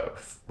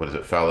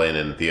 Falain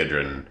and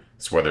Theodrin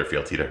swore their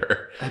fealty to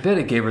her. I bet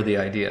it gave her the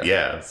idea.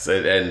 Yeah,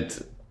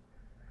 and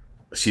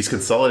she's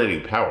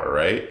consolidating power,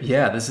 right?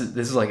 Yeah, this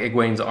is like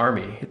Egwene's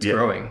army. It's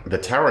growing. The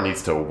tower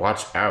needs to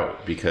watch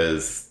out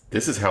because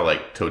this is how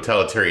like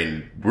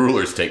totalitarian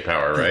rulers take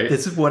power, right?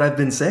 This is what I've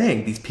been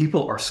saying. These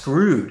people are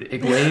screwed.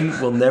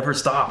 Egwene will never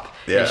stop.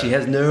 Yeah. And she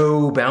has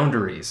no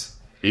boundaries.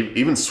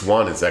 Even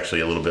Swan is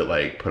actually a little bit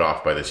like put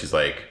off by this. She's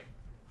like,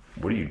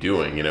 "What are you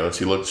doing?"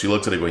 She looks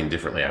at Egwene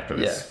differently after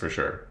this, for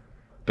sure.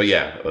 But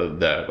yeah,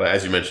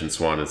 as you mentioned,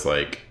 Swan is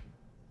like,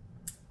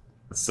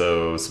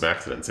 so some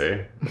accidents,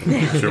 eh?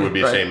 Sure would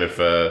be a shame if...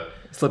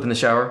 Slip in the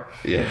shower.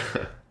 Yeah.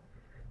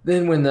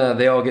 Then when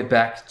they all get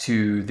back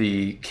to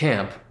the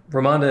camp,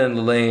 Ramonda and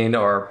Lelaine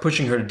are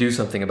pushing her to do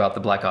something about the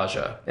Black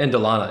Aja. And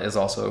Delana is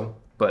also,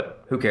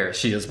 but who cares?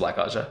 She is Black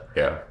Aja.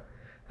 Yeah.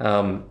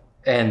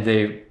 And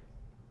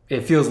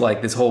it feels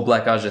like this whole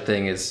Black Aja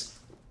thing is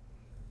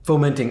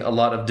fomenting a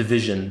lot of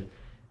division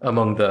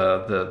among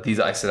these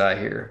Aes Sedai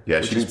here.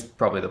 Yeah, which is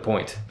probably the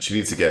point. She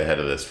needs to get ahead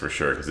of this for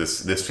sure,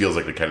 because this feels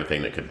like the kind of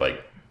thing that could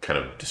like kind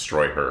of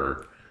destroy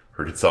her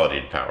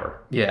consolidated power.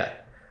 Yeah.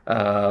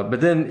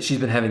 But then she's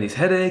been having these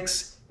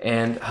headaches,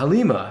 and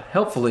Halima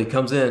helpfully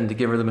comes in to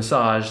give her the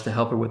massage to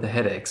help her with the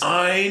headaches.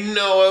 I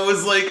know, I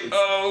was like,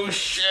 oh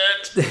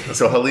shit.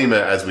 So Halima,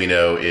 as we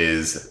know,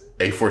 is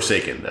a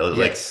Forsaken.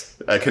 Yes.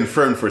 Like a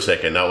confirmed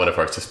Forsaken, not one of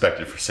our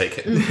suspected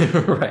Forsaken.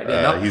 Right.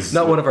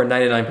 Not one of our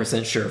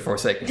 99% sure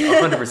Forsaken.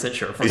 100%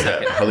 sure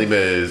Forsaken. Yeah, Halima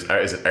is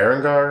it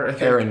Arengar, I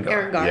think?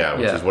 Arengar. Yeah,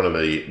 which is one of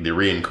the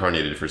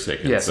reincarnated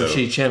Forsaken. Yeah, so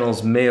she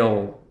channels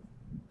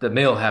the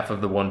male half of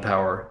the one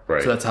power.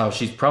 Right. So that's how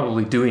she's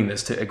probably doing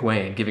this to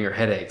Egwene, giving her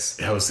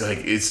headaches. I was like,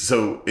 is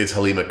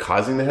Halima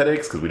causing the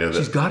headaches? Because we know that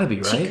she's got to be,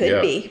 right? She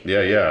could be.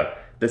 Yeah.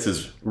 This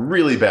is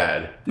really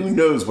bad. Who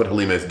knows what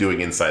Halima is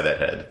doing inside that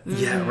head?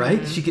 Yeah,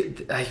 right?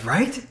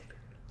 Right?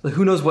 Like,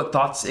 who knows what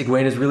thoughts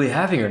Egwene is really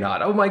having or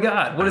not? Oh my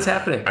god, what is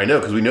happening? I know,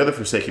 because we know the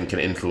Forsaken can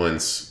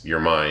influence your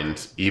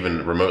mind,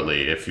 even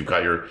remotely. If you've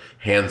got your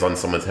hands on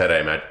someone's head, I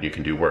imagine you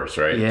can do worse,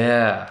 right?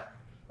 Yeah.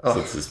 So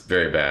this is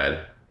very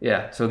bad.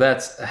 Yeah, so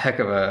that's a heck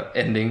of a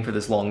ending for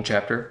this long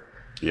chapter.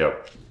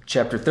 Yep.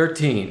 Chapter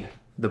 13,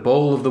 The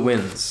Bowl of the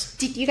Winds.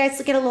 Did you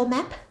guys get a little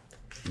map?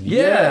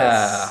 Yeah!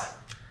 Yes.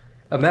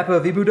 A map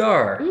of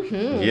Ibudar.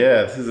 Mm-hmm.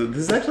 Yeah, this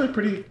is actually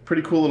a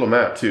pretty cool little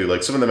map, too.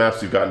 Like, some of the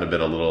maps we've gotten have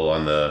been a little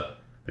on the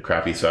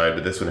crappy side,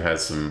 but this one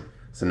has some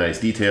nice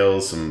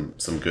details,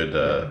 some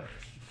good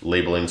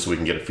labeling, so we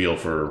can get a feel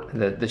for...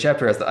 The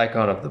chapter has the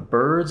icon of the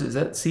birds. Is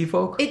that sea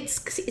folk?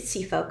 It's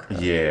sea folk.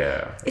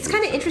 Yeah. It's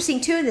kind of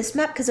interesting, too, in this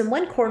map, because in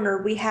one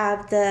corner we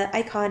have the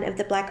icon of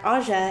the Black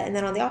Aja, and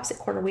then on the opposite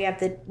corner we have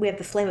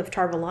the flame of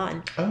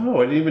Tar-Valon.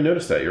 Oh, I didn't even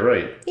notice that. You're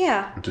right.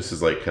 Yeah. It just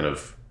is like kind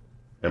of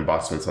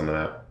embossments on the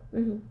map.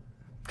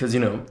 Because,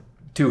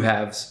 two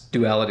halves,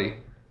 duality,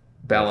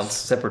 balance,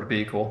 separate to be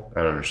equal.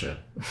 I don't understand.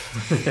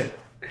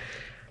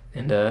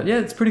 And,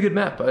 it's a pretty good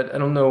map. I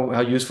don't know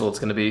how useful it's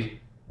going to be.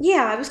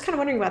 Yeah, I was kind of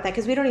wondering about that,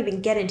 because we don't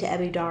even get into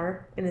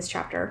Ebudar in this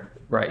chapter.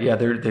 Right, yeah,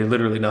 they're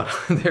literally not.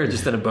 They're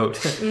just in a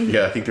boat.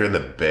 Yeah, I think they're in the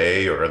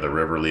bay or the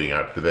river leading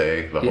out to the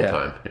bay the whole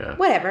time. Yeah.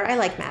 Whatever, I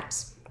like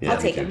maps. Yeah, I'll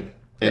take them.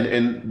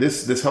 And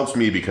this helps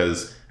me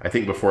because I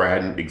think before I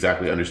hadn't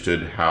exactly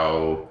understood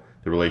how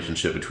the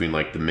relationship between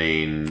like the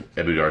main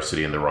Ebudar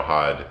city and the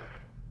Rahad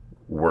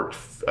worked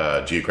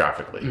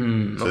geographically.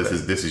 So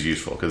this is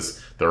useful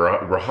because the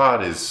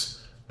Rahad is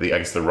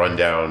the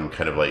rundown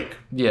kind of like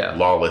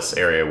lawless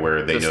area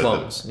where they know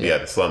slums.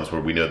 The slums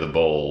where we know the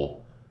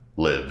Bull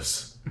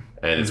lives,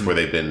 and it's where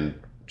they've been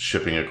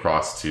shipping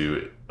across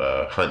to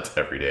hunt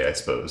every day, I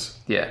suppose.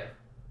 Yeah.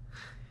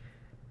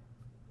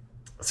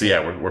 So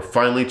yeah, we're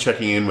finally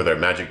checking in with our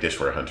magic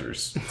dishware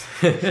hunters.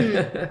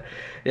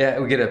 Yeah,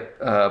 we get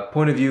a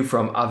point of view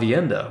from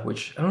Avienda,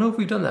 which I don't know if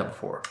we've done that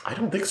before. I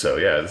don't think so.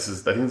 Yeah, I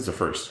think this is the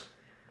first.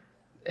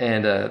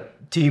 And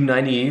Team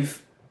Nynaeve,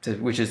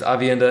 which is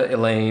Avienda,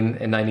 Elaine,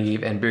 and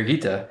Nynaeve, and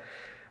Birgitta,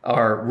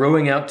 are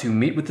rowing out to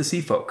meet with the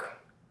sea folk.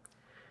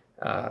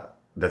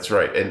 That's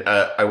right. And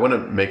I want to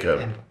make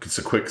just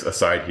a quick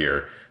aside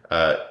here.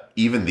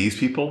 Even these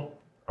people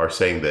are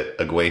saying that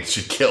Egwene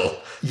should kill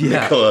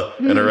Nicola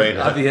and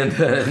Arena.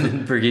 Avienda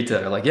and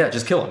Birgitta are like, yeah,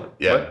 just kill him.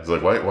 Yeah, what? It's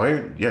like,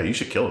 why? Yeah, you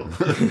should kill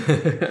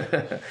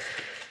him.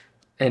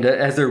 And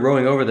as they're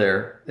rowing over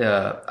there,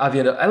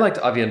 Avienda, I liked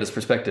Avienda's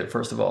perspective,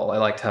 first of all. I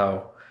liked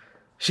how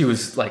she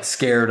was like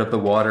scared of the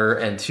water,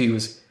 and she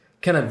was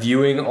kind of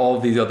viewing all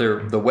of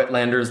the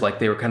wetlanders like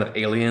they were kind of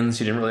aliens.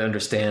 She didn't really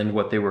understand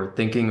what they were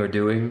thinking or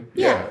doing.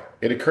 Yeah.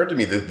 It occurred to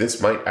me that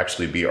this might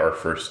actually be our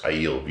first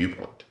Aiel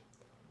viewpoint.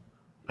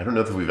 I don't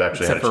know if we've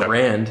actually Except had a for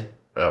Rand.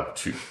 Oh,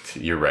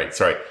 you're right.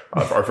 Sorry,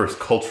 our first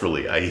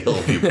culturally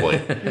Aiel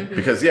viewpoint,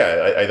 because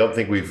I don't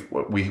think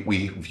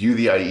we view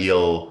the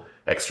Aiel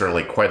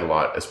externally quite a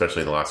lot,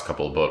 especially in the last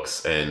couple of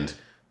books, and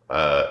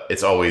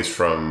it's always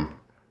from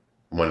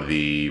one of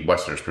the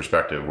Westerners'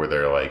 perspective, where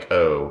they're like,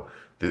 "Oh,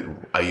 the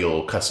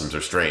Aiel customs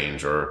are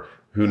strange," or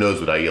 "Who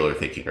knows what Aiel are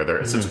thinking?" Or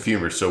their sense of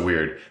humor is so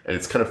weird, and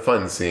it's kind of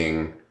fun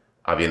seeing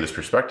Avienda's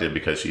perspective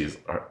because she's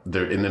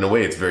there. In a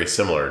way, it's very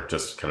similar,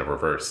 just kind of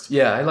reversed.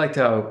 Yeah, I liked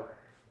how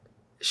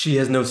she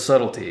has no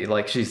subtlety.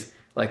 Like she's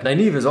like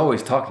Nynaeve is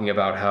always talking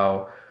about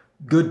how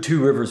good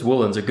Two Rivers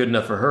woolens are good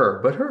enough for her,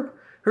 but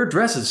her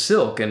dress is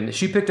silk, and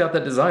she picked out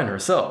that design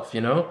herself.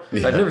 You know,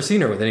 Yeah. I've never seen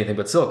her with anything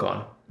but silk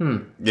on.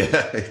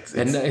 Yeah,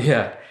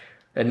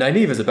 And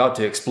Nynaeve is about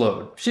to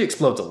explode. She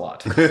explodes a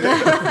lot.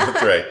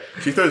 that's right.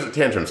 She throws a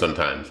tantrum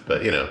sometimes,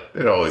 but they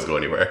don't always go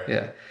anywhere.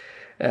 Yeah.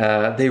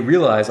 They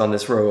realize on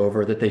this row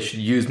over that they should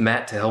use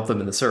Matt to help them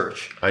in the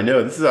search. I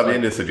know, this is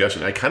Avienda's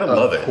suggestion. I kind of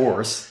love it. Of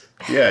course.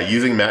 Yeah,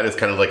 using Matt as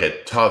kind of like a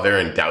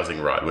Ta'veren dowsing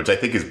rod, which I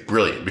think is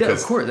brilliant. Yeah,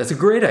 Because of course. That's a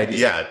great idea.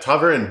 yeah,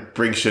 Ta'veren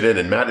brings shit in,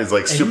 and Matt is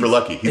like super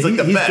lucky. He's like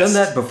the he's best. done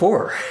that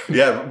before.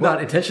 Yeah.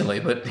 Not intentionally,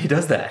 but he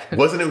does that.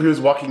 Wasn't it he was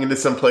walking into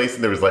some place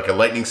and there was like a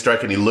lightning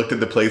strike and he looked at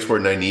the place where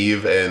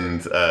Nynaeve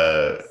and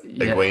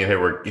Egwene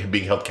were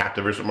being held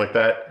captive or something like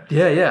that?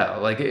 Yeah.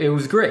 Like, it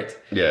was great.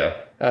 Yeah.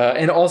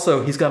 And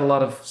also, he's got a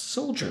lot of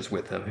soldiers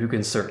with him who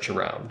can search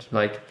around.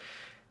 Like,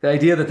 the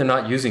idea that they're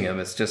not using him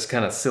is just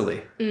kind of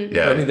silly.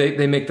 Yeah. I mean,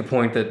 they make the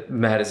point that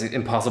Matt is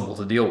impossible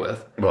to deal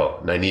with. Well,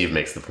 Nynaeve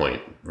makes the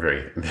point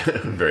very,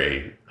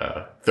 very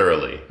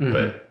thoroughly,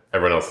 but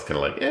everyone else is kind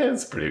of like,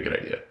 it's a pretty good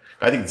idea.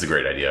 I think it's a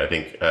great idea. I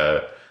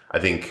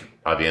think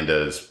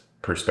Avienda's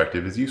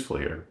perspective is useful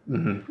here.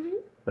 Mm-hmm.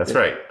 That's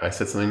right. I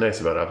said something nice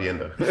about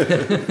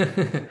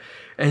Avienda.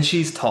 And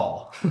she's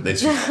tall. And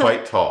she's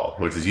quite tall,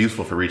 which is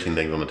useful for reaching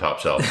things on the top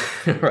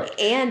shelf. Right.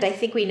 And I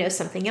think we know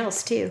something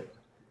else, too.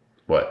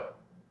 What?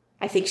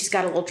 I think she's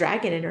got a little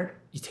dragon in her.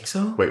 You think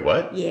so? Wait,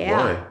 what? Yeah.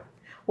 Why?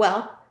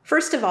 Well,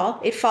 first of all,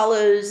 it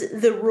follows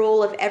the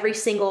rule of every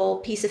single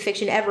piece of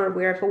fiction ever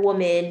where if a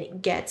woman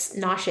gets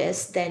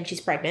nauseous, then she's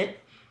pregnant.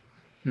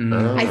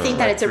 I think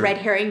that it's a red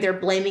herring. They're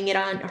blaming it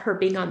on her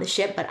being on the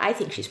ship, but I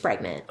think she's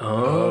pregnant.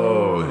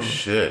 Oh,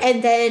 shit.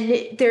 And then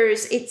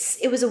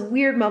it was a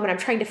weird moment. I'm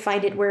trying to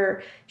find it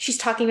where she's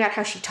talking about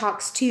how she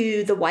talks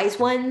to the wise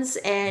ones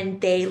and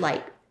they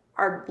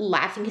are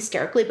laughing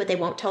hysterically, but they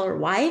won't tell her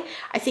why.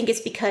 I think it's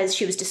because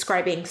she was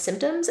describing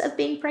symptoms of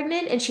being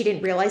pregnant and she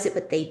didn't realize it,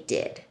 but they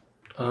did.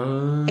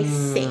 I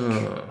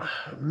think.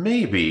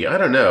 Maybe. I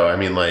don't know. I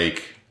mean,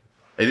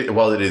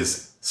 while it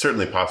is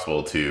certainly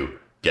possible to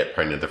get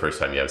pregnant the first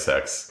time you have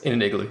sex. In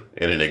an igloo.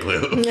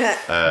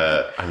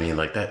 I mean,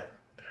 like that.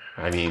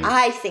 I mean.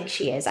 I think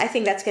she is. I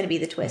think that's going to be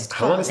the twist.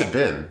 How long has it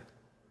been?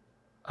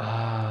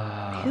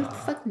 Who the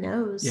fuck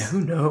knows? Yeah,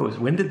 who knows?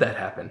 When did that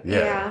happen?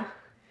 Yeah.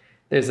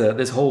 There's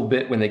this whole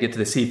bit when they get to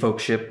the sea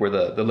folk ship where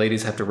the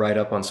ladies have to ride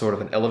up on sort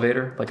of an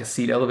elevator, like a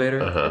seat elevator.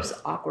 It was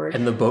awkward.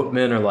 And the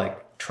boatmen are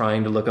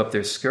trying to look up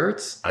their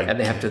skirts, and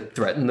they have to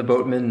threaten the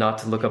boatmen not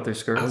to look up their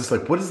skirts. I was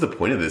like, what is the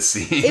point of this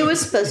scene? It was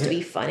supposed to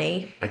be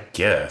funny. I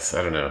guess.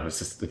 I don't know.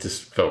 It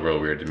just felt real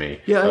weird to me.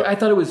 Yeah, I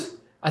thought it was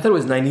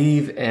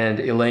Nynaeve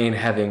and Elaine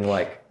having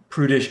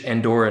prudish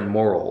Andorran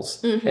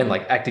morals and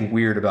acting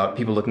weird about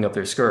people looking up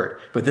their skirt.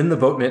 But then the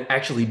boatmen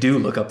actually do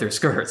look up their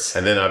skirts.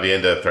 And then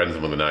Avienda threatens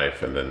them with a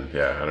knife, and then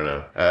I don't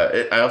know.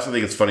 I also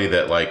think it's funny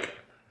that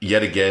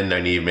yet again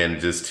Nynaeve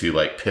manages to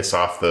piss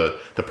off the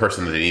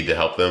person that they need to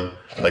help them.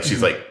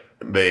 She's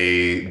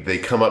they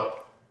come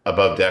up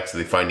above deck, so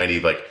they find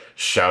Nynaeve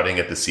shouting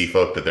at the sea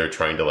folk that they're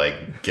trying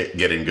to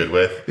get in good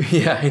with.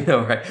 Yeah, I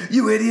know, right?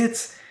 You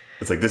idiots!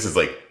 It's this is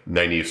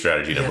Nynaeve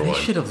strategy number one. They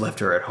should have left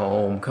her at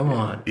home. Come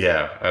on.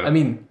 Yeah. I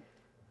mean,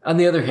 on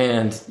the other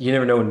hand, you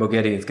never know when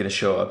Mogedion is going to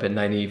show up, and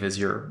Nynaeve is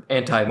your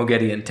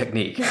anti-Mogedion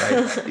technique,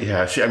 right?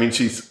 Yeah.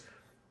 She's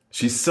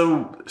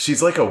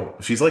like a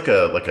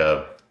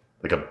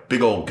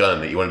big old gun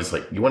that you want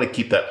to you want to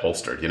keep that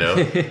holstered, you know?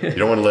 You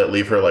don't want to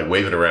leave her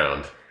wave it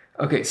around.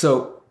 Okay,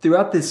 so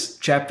throughout this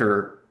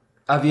chapter,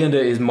 Avienda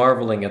is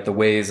marveling at the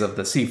ways of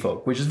the sea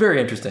folk, which is very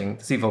interesting.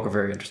 The sea folk are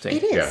very interesting.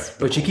 It is. Yeah.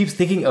 But she keeps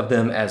thinking of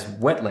them as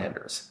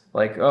wetlanders.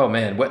 Oh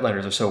man,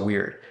 wetlanders are so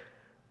weird.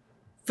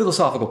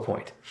 Philosophical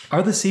point.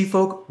 Are the sea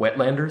folk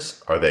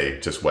wetlanders? Are they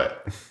just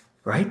wet?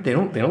 Right? They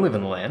don't live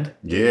in the land.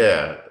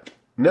 Yeah.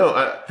 No,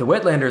 The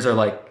wetlanders are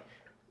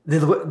the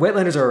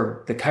wetlanders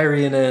are the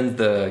Kyrianans,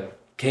 the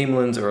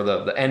Camelins, or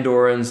the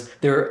Andorrans.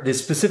 They're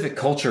this specific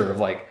culture of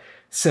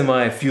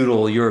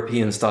semi-feudal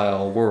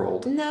European-style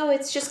world. No,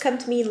 it's just come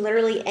to me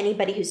literally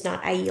anybody who's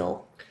not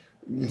Aiel.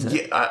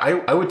 yeah,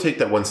 I would take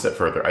that one step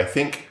further. I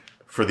think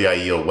for the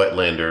Aiel,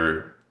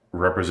 wetlander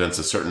represents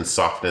a certain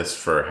softness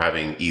for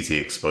having easy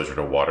exposure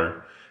to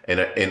water. And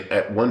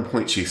at one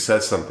point she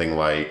says something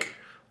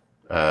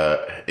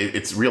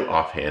it's real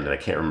offhand, and I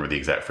can't remember the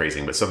exact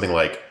phrasing, but something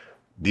like,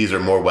 these are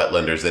more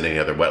wetlanders than any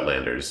other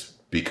wetlanders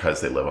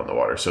because they live on the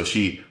water. So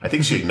I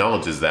think she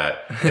acknowledges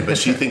that, but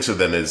she thinks of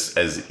them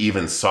as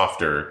even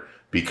softer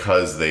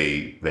because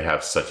they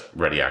have such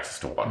ready access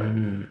to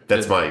water.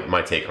 That's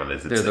my take on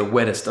it. They're the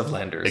wettest of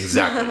landers.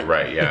 Exactly,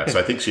 right, yeah. So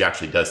I think she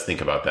actually does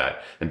think about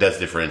that and does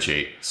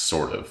differentiate,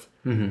 sort of.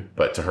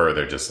 But to her,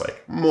 they're just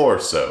like, more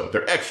so.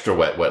 They're extra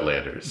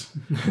wetlanders.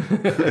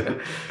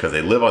 Because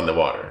they live on the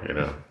water, you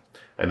know.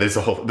 And there's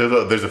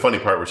a funny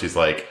part where she's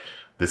like,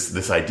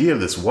 this idea of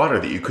this water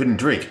that you couldn't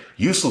drink,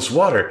 useless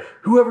water,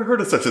 who ever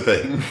heard of such a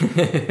thing?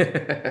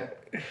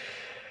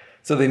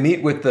 So they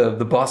meet with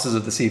the bosses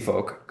of the Sea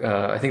Folk.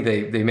 I think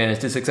they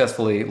managed to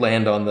successfully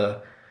land on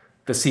the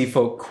Sea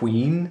Folk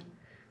Queen,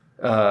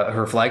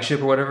 her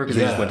flagship or whatever, because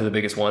they just went to the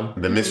biggest one.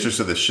 The mistress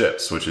of the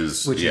ships, which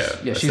is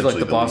she's like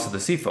the boss of the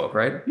Sea Folk,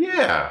 right?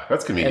 Yeah,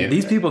 that's convenient. And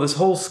these people, this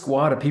whole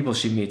squad of people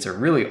she meets are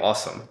really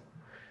awesome.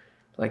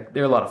 Like,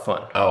 they're a lot of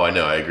fun. Oh, I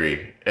know, I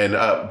agree. And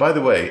by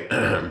the way,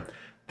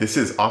 this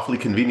is awfully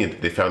convenient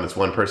that they found this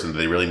one person that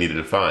they really needed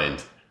to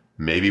find.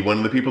 Maybe one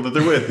of the people that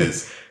they're with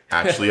is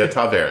actually a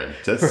Taveran.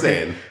 Just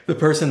saying. The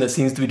person that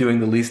seems to be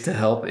doing the least to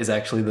help is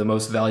actually the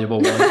most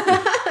valuable one.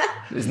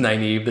 Is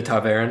Nynaeve the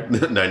Taveran.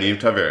 Nynaeve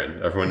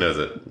Taveran. Everyone knows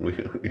it. We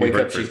Wake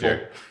heard up, first people.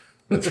 here.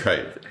 That's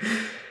right.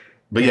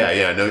 But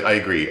no, I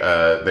agree.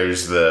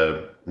 There's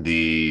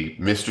the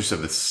mistress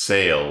of the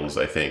sails,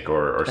 I think,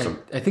 or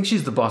some. I think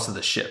she's the boss of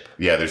the ship.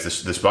 Yeah, there's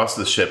this boss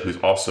of the ship who's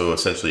also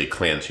essentially a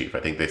clan chief. I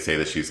think they say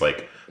that she's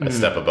like a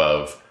step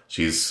above.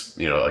 She's,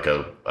 like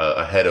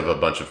a head of a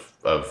bunch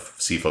of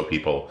sea folk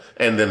people.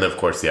 And then, of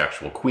course, the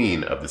actual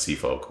queen of the sea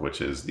folk,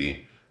 which is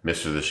the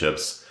mistress of the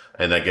ships.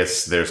 And I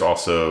guess there's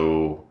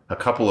also a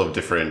couple of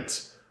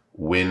different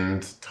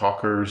wind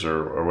talkers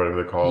or whatever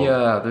they're called.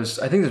 Yeah,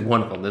 I think there's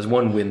one of them. There's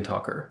one wind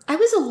talker. I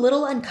was a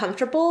little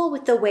uncomfortable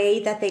with the way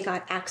that they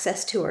got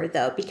access to her,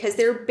 though, because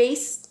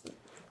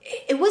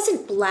it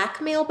wasn't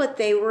blackmail, but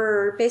they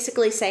were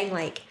basically saying,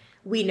 like,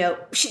 we know,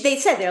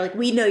 they're like,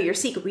 we know your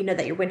secret. We know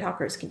that your wind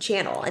talkers can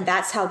channel. And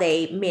that's how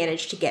they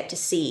managed to get to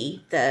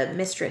see the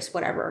mistress,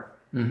 whatever.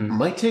 Mm-hmm.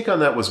 My take on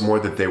that was more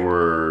that they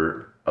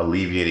were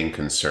alleviating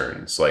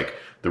concerns. Like,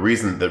 the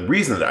reason that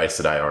Aes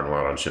Sedai aren't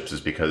allowed on ships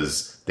is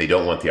because they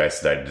don't want the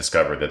Aes Sedai to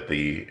discover that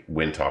the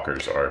wind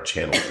talkers are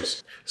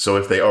channelers. So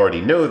if they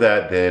already know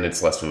that, then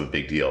it's less of a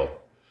big deal.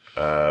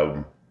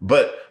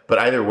 But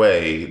either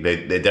way,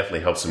 they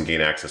definitely helps them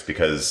gain access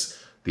because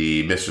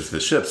the mistress of the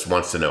ships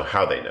wants to know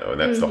how they know. And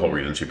that's the whole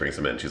reason she brings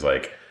them in. She's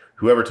like,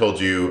 whoever told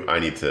you, I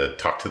need to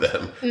talk to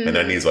them. And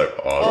then he's like,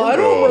 I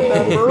don't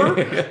remember.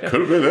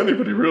 Could have been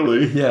anybody,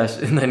 really. Yes,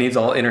 and then he's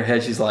all in her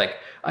head. She's like,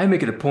 I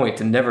make it a point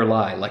to never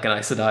lie like an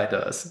Aes Sedai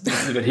does.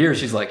 But here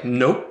she's like,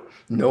 nope,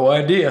 no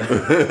idea.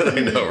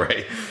 I know,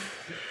 right?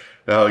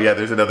 Oh, yeah,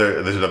 there's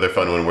another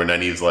fun one where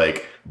Nynaeve's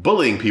like,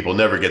 bullying people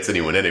never gets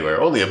anyone anywhere.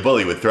 Only a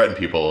bully would threaten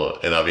people.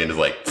 And Avian is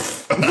like,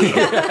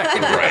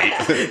 right.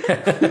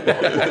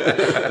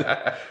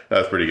 That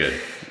was pretty good.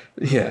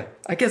 Yeah,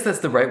 I guess that's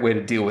the right way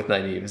to deal with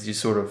Nynaeve, is you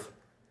sort of,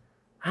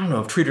 I don't know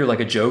if treat her like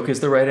a joke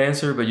is the right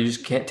answer, but you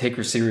just can't take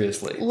her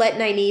seriously. Let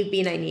Nynaeve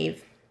be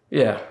Nynaeve.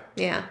 Yeah.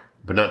 Yeah.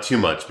 But not too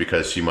much,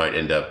 because she might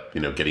end up,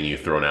 getting you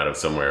thrown out of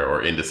somewhere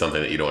or into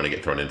something that you don't want to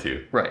get thrown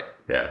into. Right.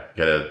 Yeah.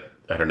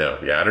 I don't know.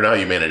 Yeah, I don't know how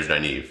you manage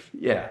Nynaeve.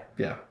 Yeah.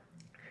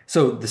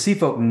 So the sea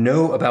folk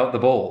know about the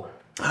bowl.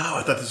 Oh,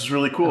 I thought this was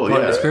really cool.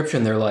 Upon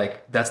description, they're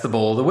like, that's the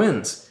bowl of the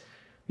winds.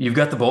 You've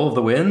got the bowl of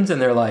the winds?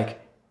 And they're like,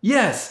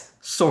 yes,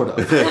 sort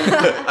of.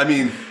 I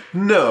mean,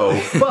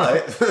 no,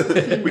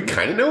 but we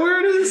kind of know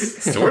where it is,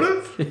 sort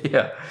of.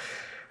 Yeah.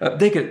 Are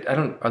they going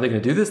to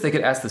do this? They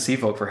could ask the sea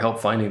folk for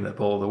help finding the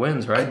bowl of the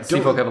winds, right? Sea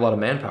folk have a lot of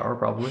manpower,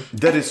 probably.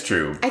 That is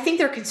true. I think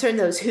they're concerned,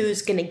 though,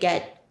 who's going to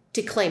get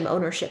to claim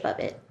ownership of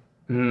it.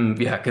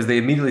 Yeah, because they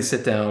immediately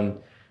sit down,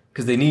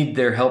 because they need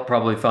their help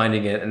probably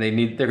finding it, and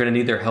they're going to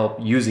need their help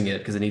using it,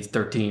 because it needs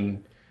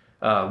 13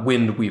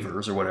 wind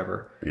weavers or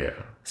whatever. Yeah.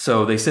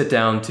 So they sit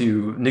down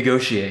to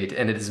negotiate,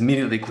 and it is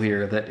immediately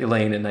clear that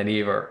Elaine and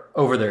Nynaeve are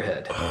over their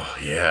head. Oh,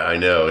 yeah, I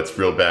know. It's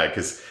real bad,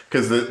 because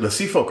the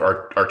sea folk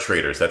are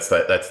traders.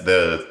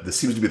 This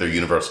seems to be their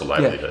universal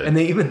livelihood. Yeah, and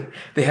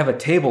they have a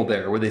table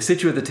there where they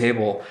sit you at the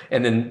table,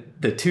 and then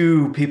the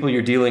two people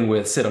you're dealing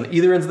with sit on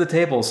either ends of the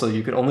table, so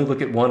you can only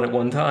look at one at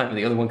one time, and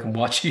the other one can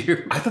watch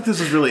you. I thought this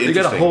was really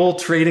interesting. They got a whole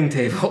trading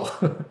table.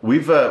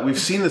 We've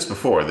seen this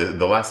before.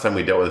 The last time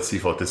we dealt with sea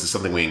folk, this is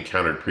something we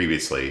encountered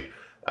previously.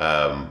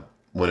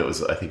 When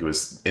I think it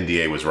was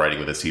NDA was riding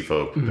with the sea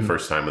folk the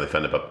first time when they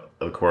found out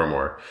the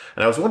Coromor.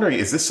 And I was wondering,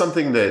 is this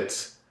something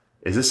that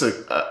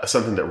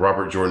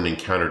Robert Jordan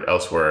encountered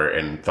elsewhere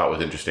and thought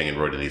was interesting and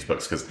wrote in these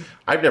books? Because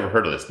I've never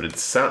heard of this, but it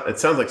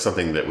sounds like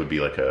something that would be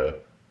like a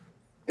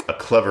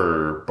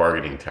clever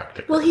bargaining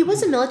tactic. Well, he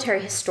was a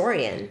military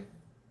historian.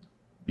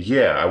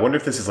 Yeah, I wonder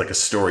if this is like a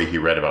story he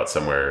read about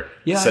somewhere,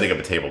 setting up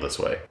a table this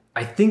way.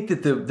 I think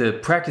that the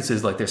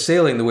practices, like they're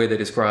sailing the way they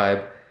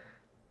describe,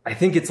 I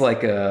think it's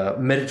like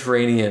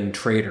Mediterranean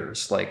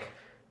traders, like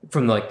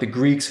from like the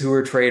Greeks who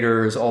were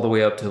traders all the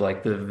way up to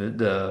like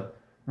the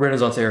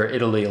Renaissance era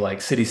Italy,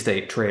 like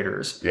city-state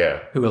traders. Yeah.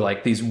 Who are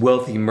like these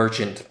wealthy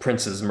merchant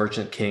princes,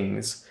 merchant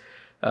kings.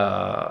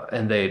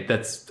 And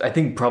I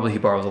think probably he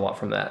borrows a lot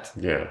from that.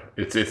 Yeah.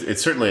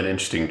 It's certainly an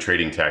interesting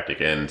trading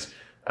tactic. And,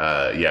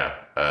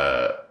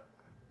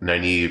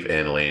 Nynaeve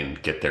and Elaine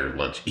get their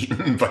lunch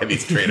eaten by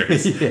these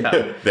traders.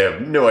 Yeah. They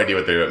have no idea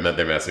what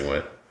they're messing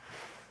with.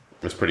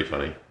 It's pretty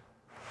funny.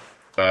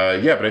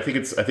 But I think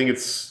it's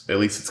at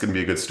least it's going to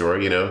be a good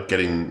story.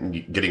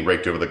 Getting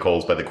raked over the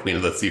coals by the Queen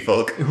of the Sea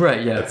Folk.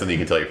 Right. Yeah. That's something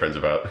you can tell your friends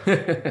about.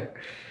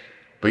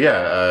 But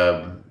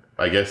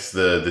I guess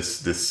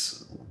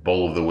this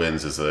Bowl of the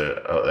Winds is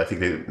I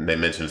think they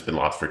mentioned it's been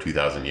lost for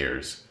 2,000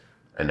 years.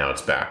 And now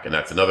it's back. And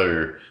that's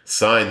another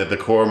sign that the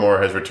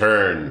Cormor has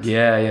returned.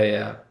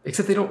 Yeah.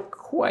 Except they don't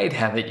quite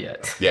have it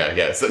yet.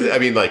 Yeah. So, I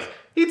mean, like,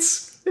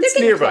 it's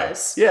getting nearby.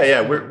 close.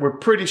 Yeah. We're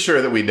pretty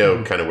sure that we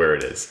know kind of where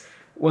it is.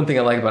 One thing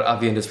I like about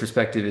Avienda's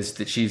perspective is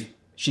that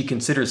she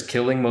considers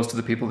killing most of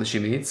the people that she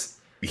meets.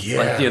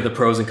 Yeah. Like, the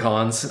pros and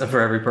cons for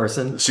every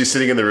person. She's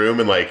sitting in the room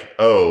and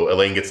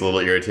Elaine gets a little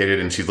irritated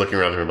and she's looking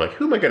around the room like,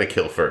 who am I going to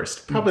kill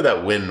first? Probably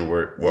that Wind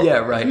Warper. Yeah,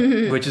 right.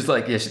 Which is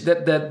like,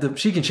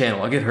 she can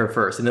channel. I'll get her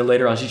first. And then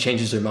later on she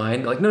changes her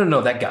mind. Like,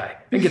 no, that guy.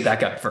 I get that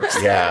guy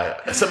first.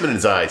 Yeah. Something in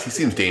his eyes. He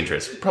seems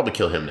dangerous. Probably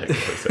kill him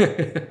next.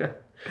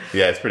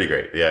 Yeah, it's pretty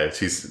great. Yeah,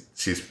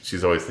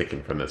 she's always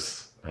thinking from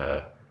this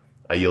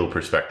Aiel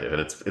perspective,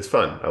 and it's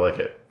fun. I like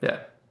it. Yeah.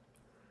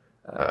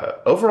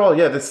 Overall,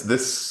 yeah,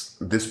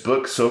 this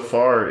book so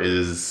far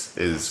has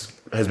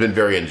been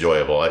very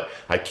enjoyable.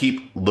 I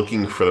keep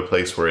looking for the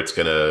place where it's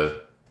gonna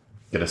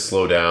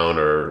slow down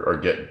or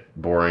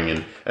get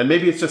boring, and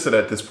maybe it's just that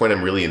at this point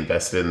I'm really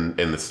invested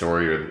in the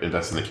story or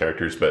invested in the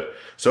characters. But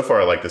so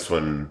far, I like this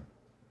one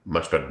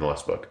much better than the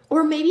last book.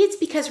 Or maybe it's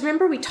because,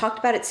 remember we talked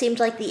about it seemed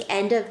like the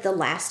end of the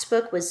last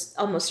book was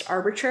almost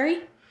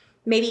arbitrary.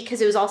 Maybe because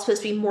it was all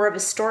supposed to be more of a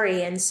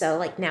story, and so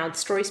like now the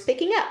story's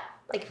picking up.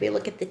 Like if we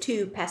look at the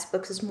two past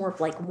books as more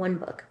of like one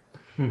book.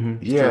 Mm-hmm.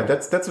 Yeah,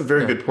 that's a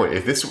very good point.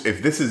 If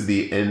this is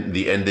the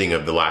ending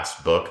of the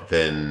last book,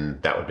 then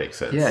that would make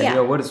sense. Yeah.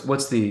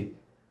 What's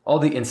all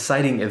the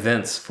inciting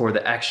events for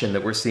the action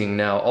that we're seeing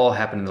now all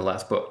happened in the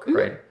last book,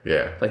 right?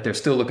 Yeah. Like they're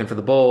still looking for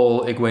the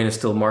bowl. Egwene is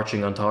still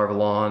marching on Tar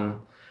Valon.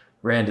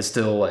 Rand is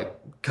still like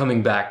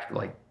coming back,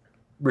 like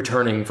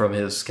returning from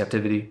his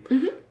captivity.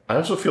 Mm-hmm. I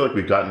also feel like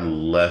we've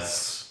gotten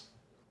less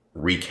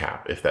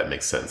recap, if that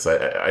makes sense.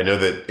 I know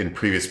that in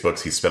previous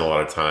books he spent a lot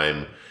of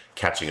time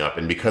catching up,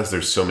 and because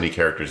there's so many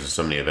characters and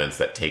so many events,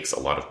 that takes a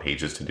lot of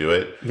pages to do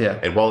it. Yeah.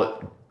 And while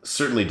it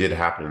certainly did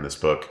happen in this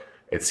book,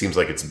 it seems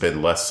like it's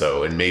been less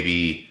so, and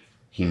maybe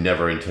he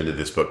never intended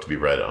this book to be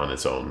read on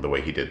its own the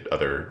way he did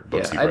other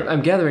books he wrote.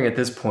 I'm gathering at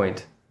this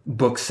point,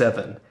 book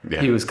 7,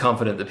 he was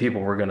confident that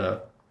people were going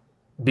to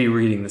be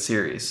reading the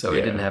series, so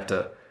he didn't have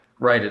to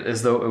write it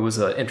as though it was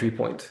an entry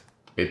point.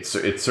 This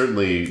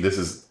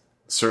is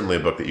certainly a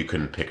book that you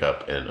couldn't pick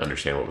up and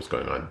understand what was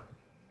going on,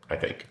 I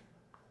think.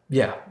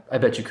 Yeah, I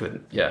bet you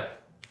couldn't. Yeah.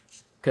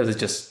 Because it's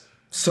just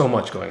so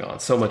much going on,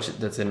 so much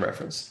that's in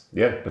reference.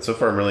 Yeah, but so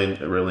far I'm really,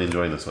 really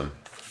enjoying this one.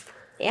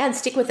 Yeah, and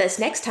stick with us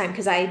next time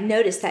because I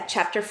noticed that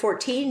chapter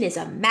 14 is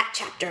a Matt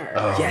chapter.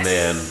 Oh,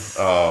 man.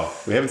 Oh,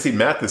 we haven't seen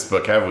Matt this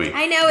book, have we?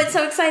 I know, it's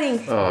so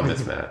exciting. Oh, I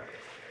miss Matt.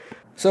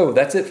 So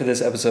that's it for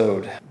this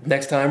episode.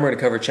 Next time we're going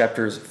to cover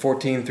chapters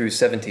 14 through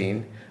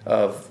 17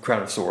 of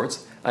Crown of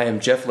Swords. I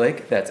am Jeff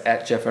Lake. That's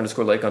at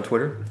Jeff_Lake on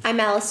Twitter. I'm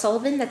Alice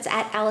Sullivan. That's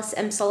at Alice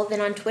M.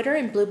 Sullivan on Twitter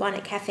and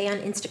Bluebonnet Cafe on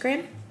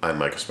Instagram. I'm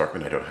Micah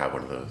Sparkman. I don't have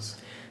one of those.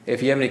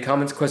 If you have any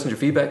comments, questions, or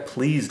feedback,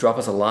 please drop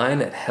us a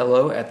line at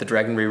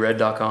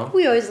hello@thedragonreread.com.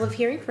 We always love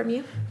hearing from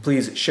you.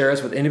 Please share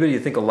us with anybody you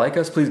think will like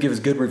us. Please give us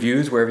good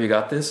reviews wherever you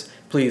got this.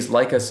 Please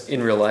like us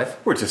in real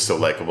life. We're just so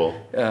likable.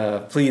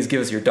 Please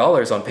give us your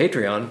dollars on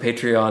Patreon,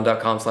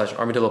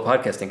 patreon.com/Armadillo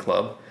Podcasting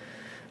Club.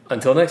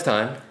 Until next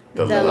time,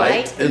 the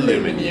light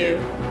illumine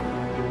you.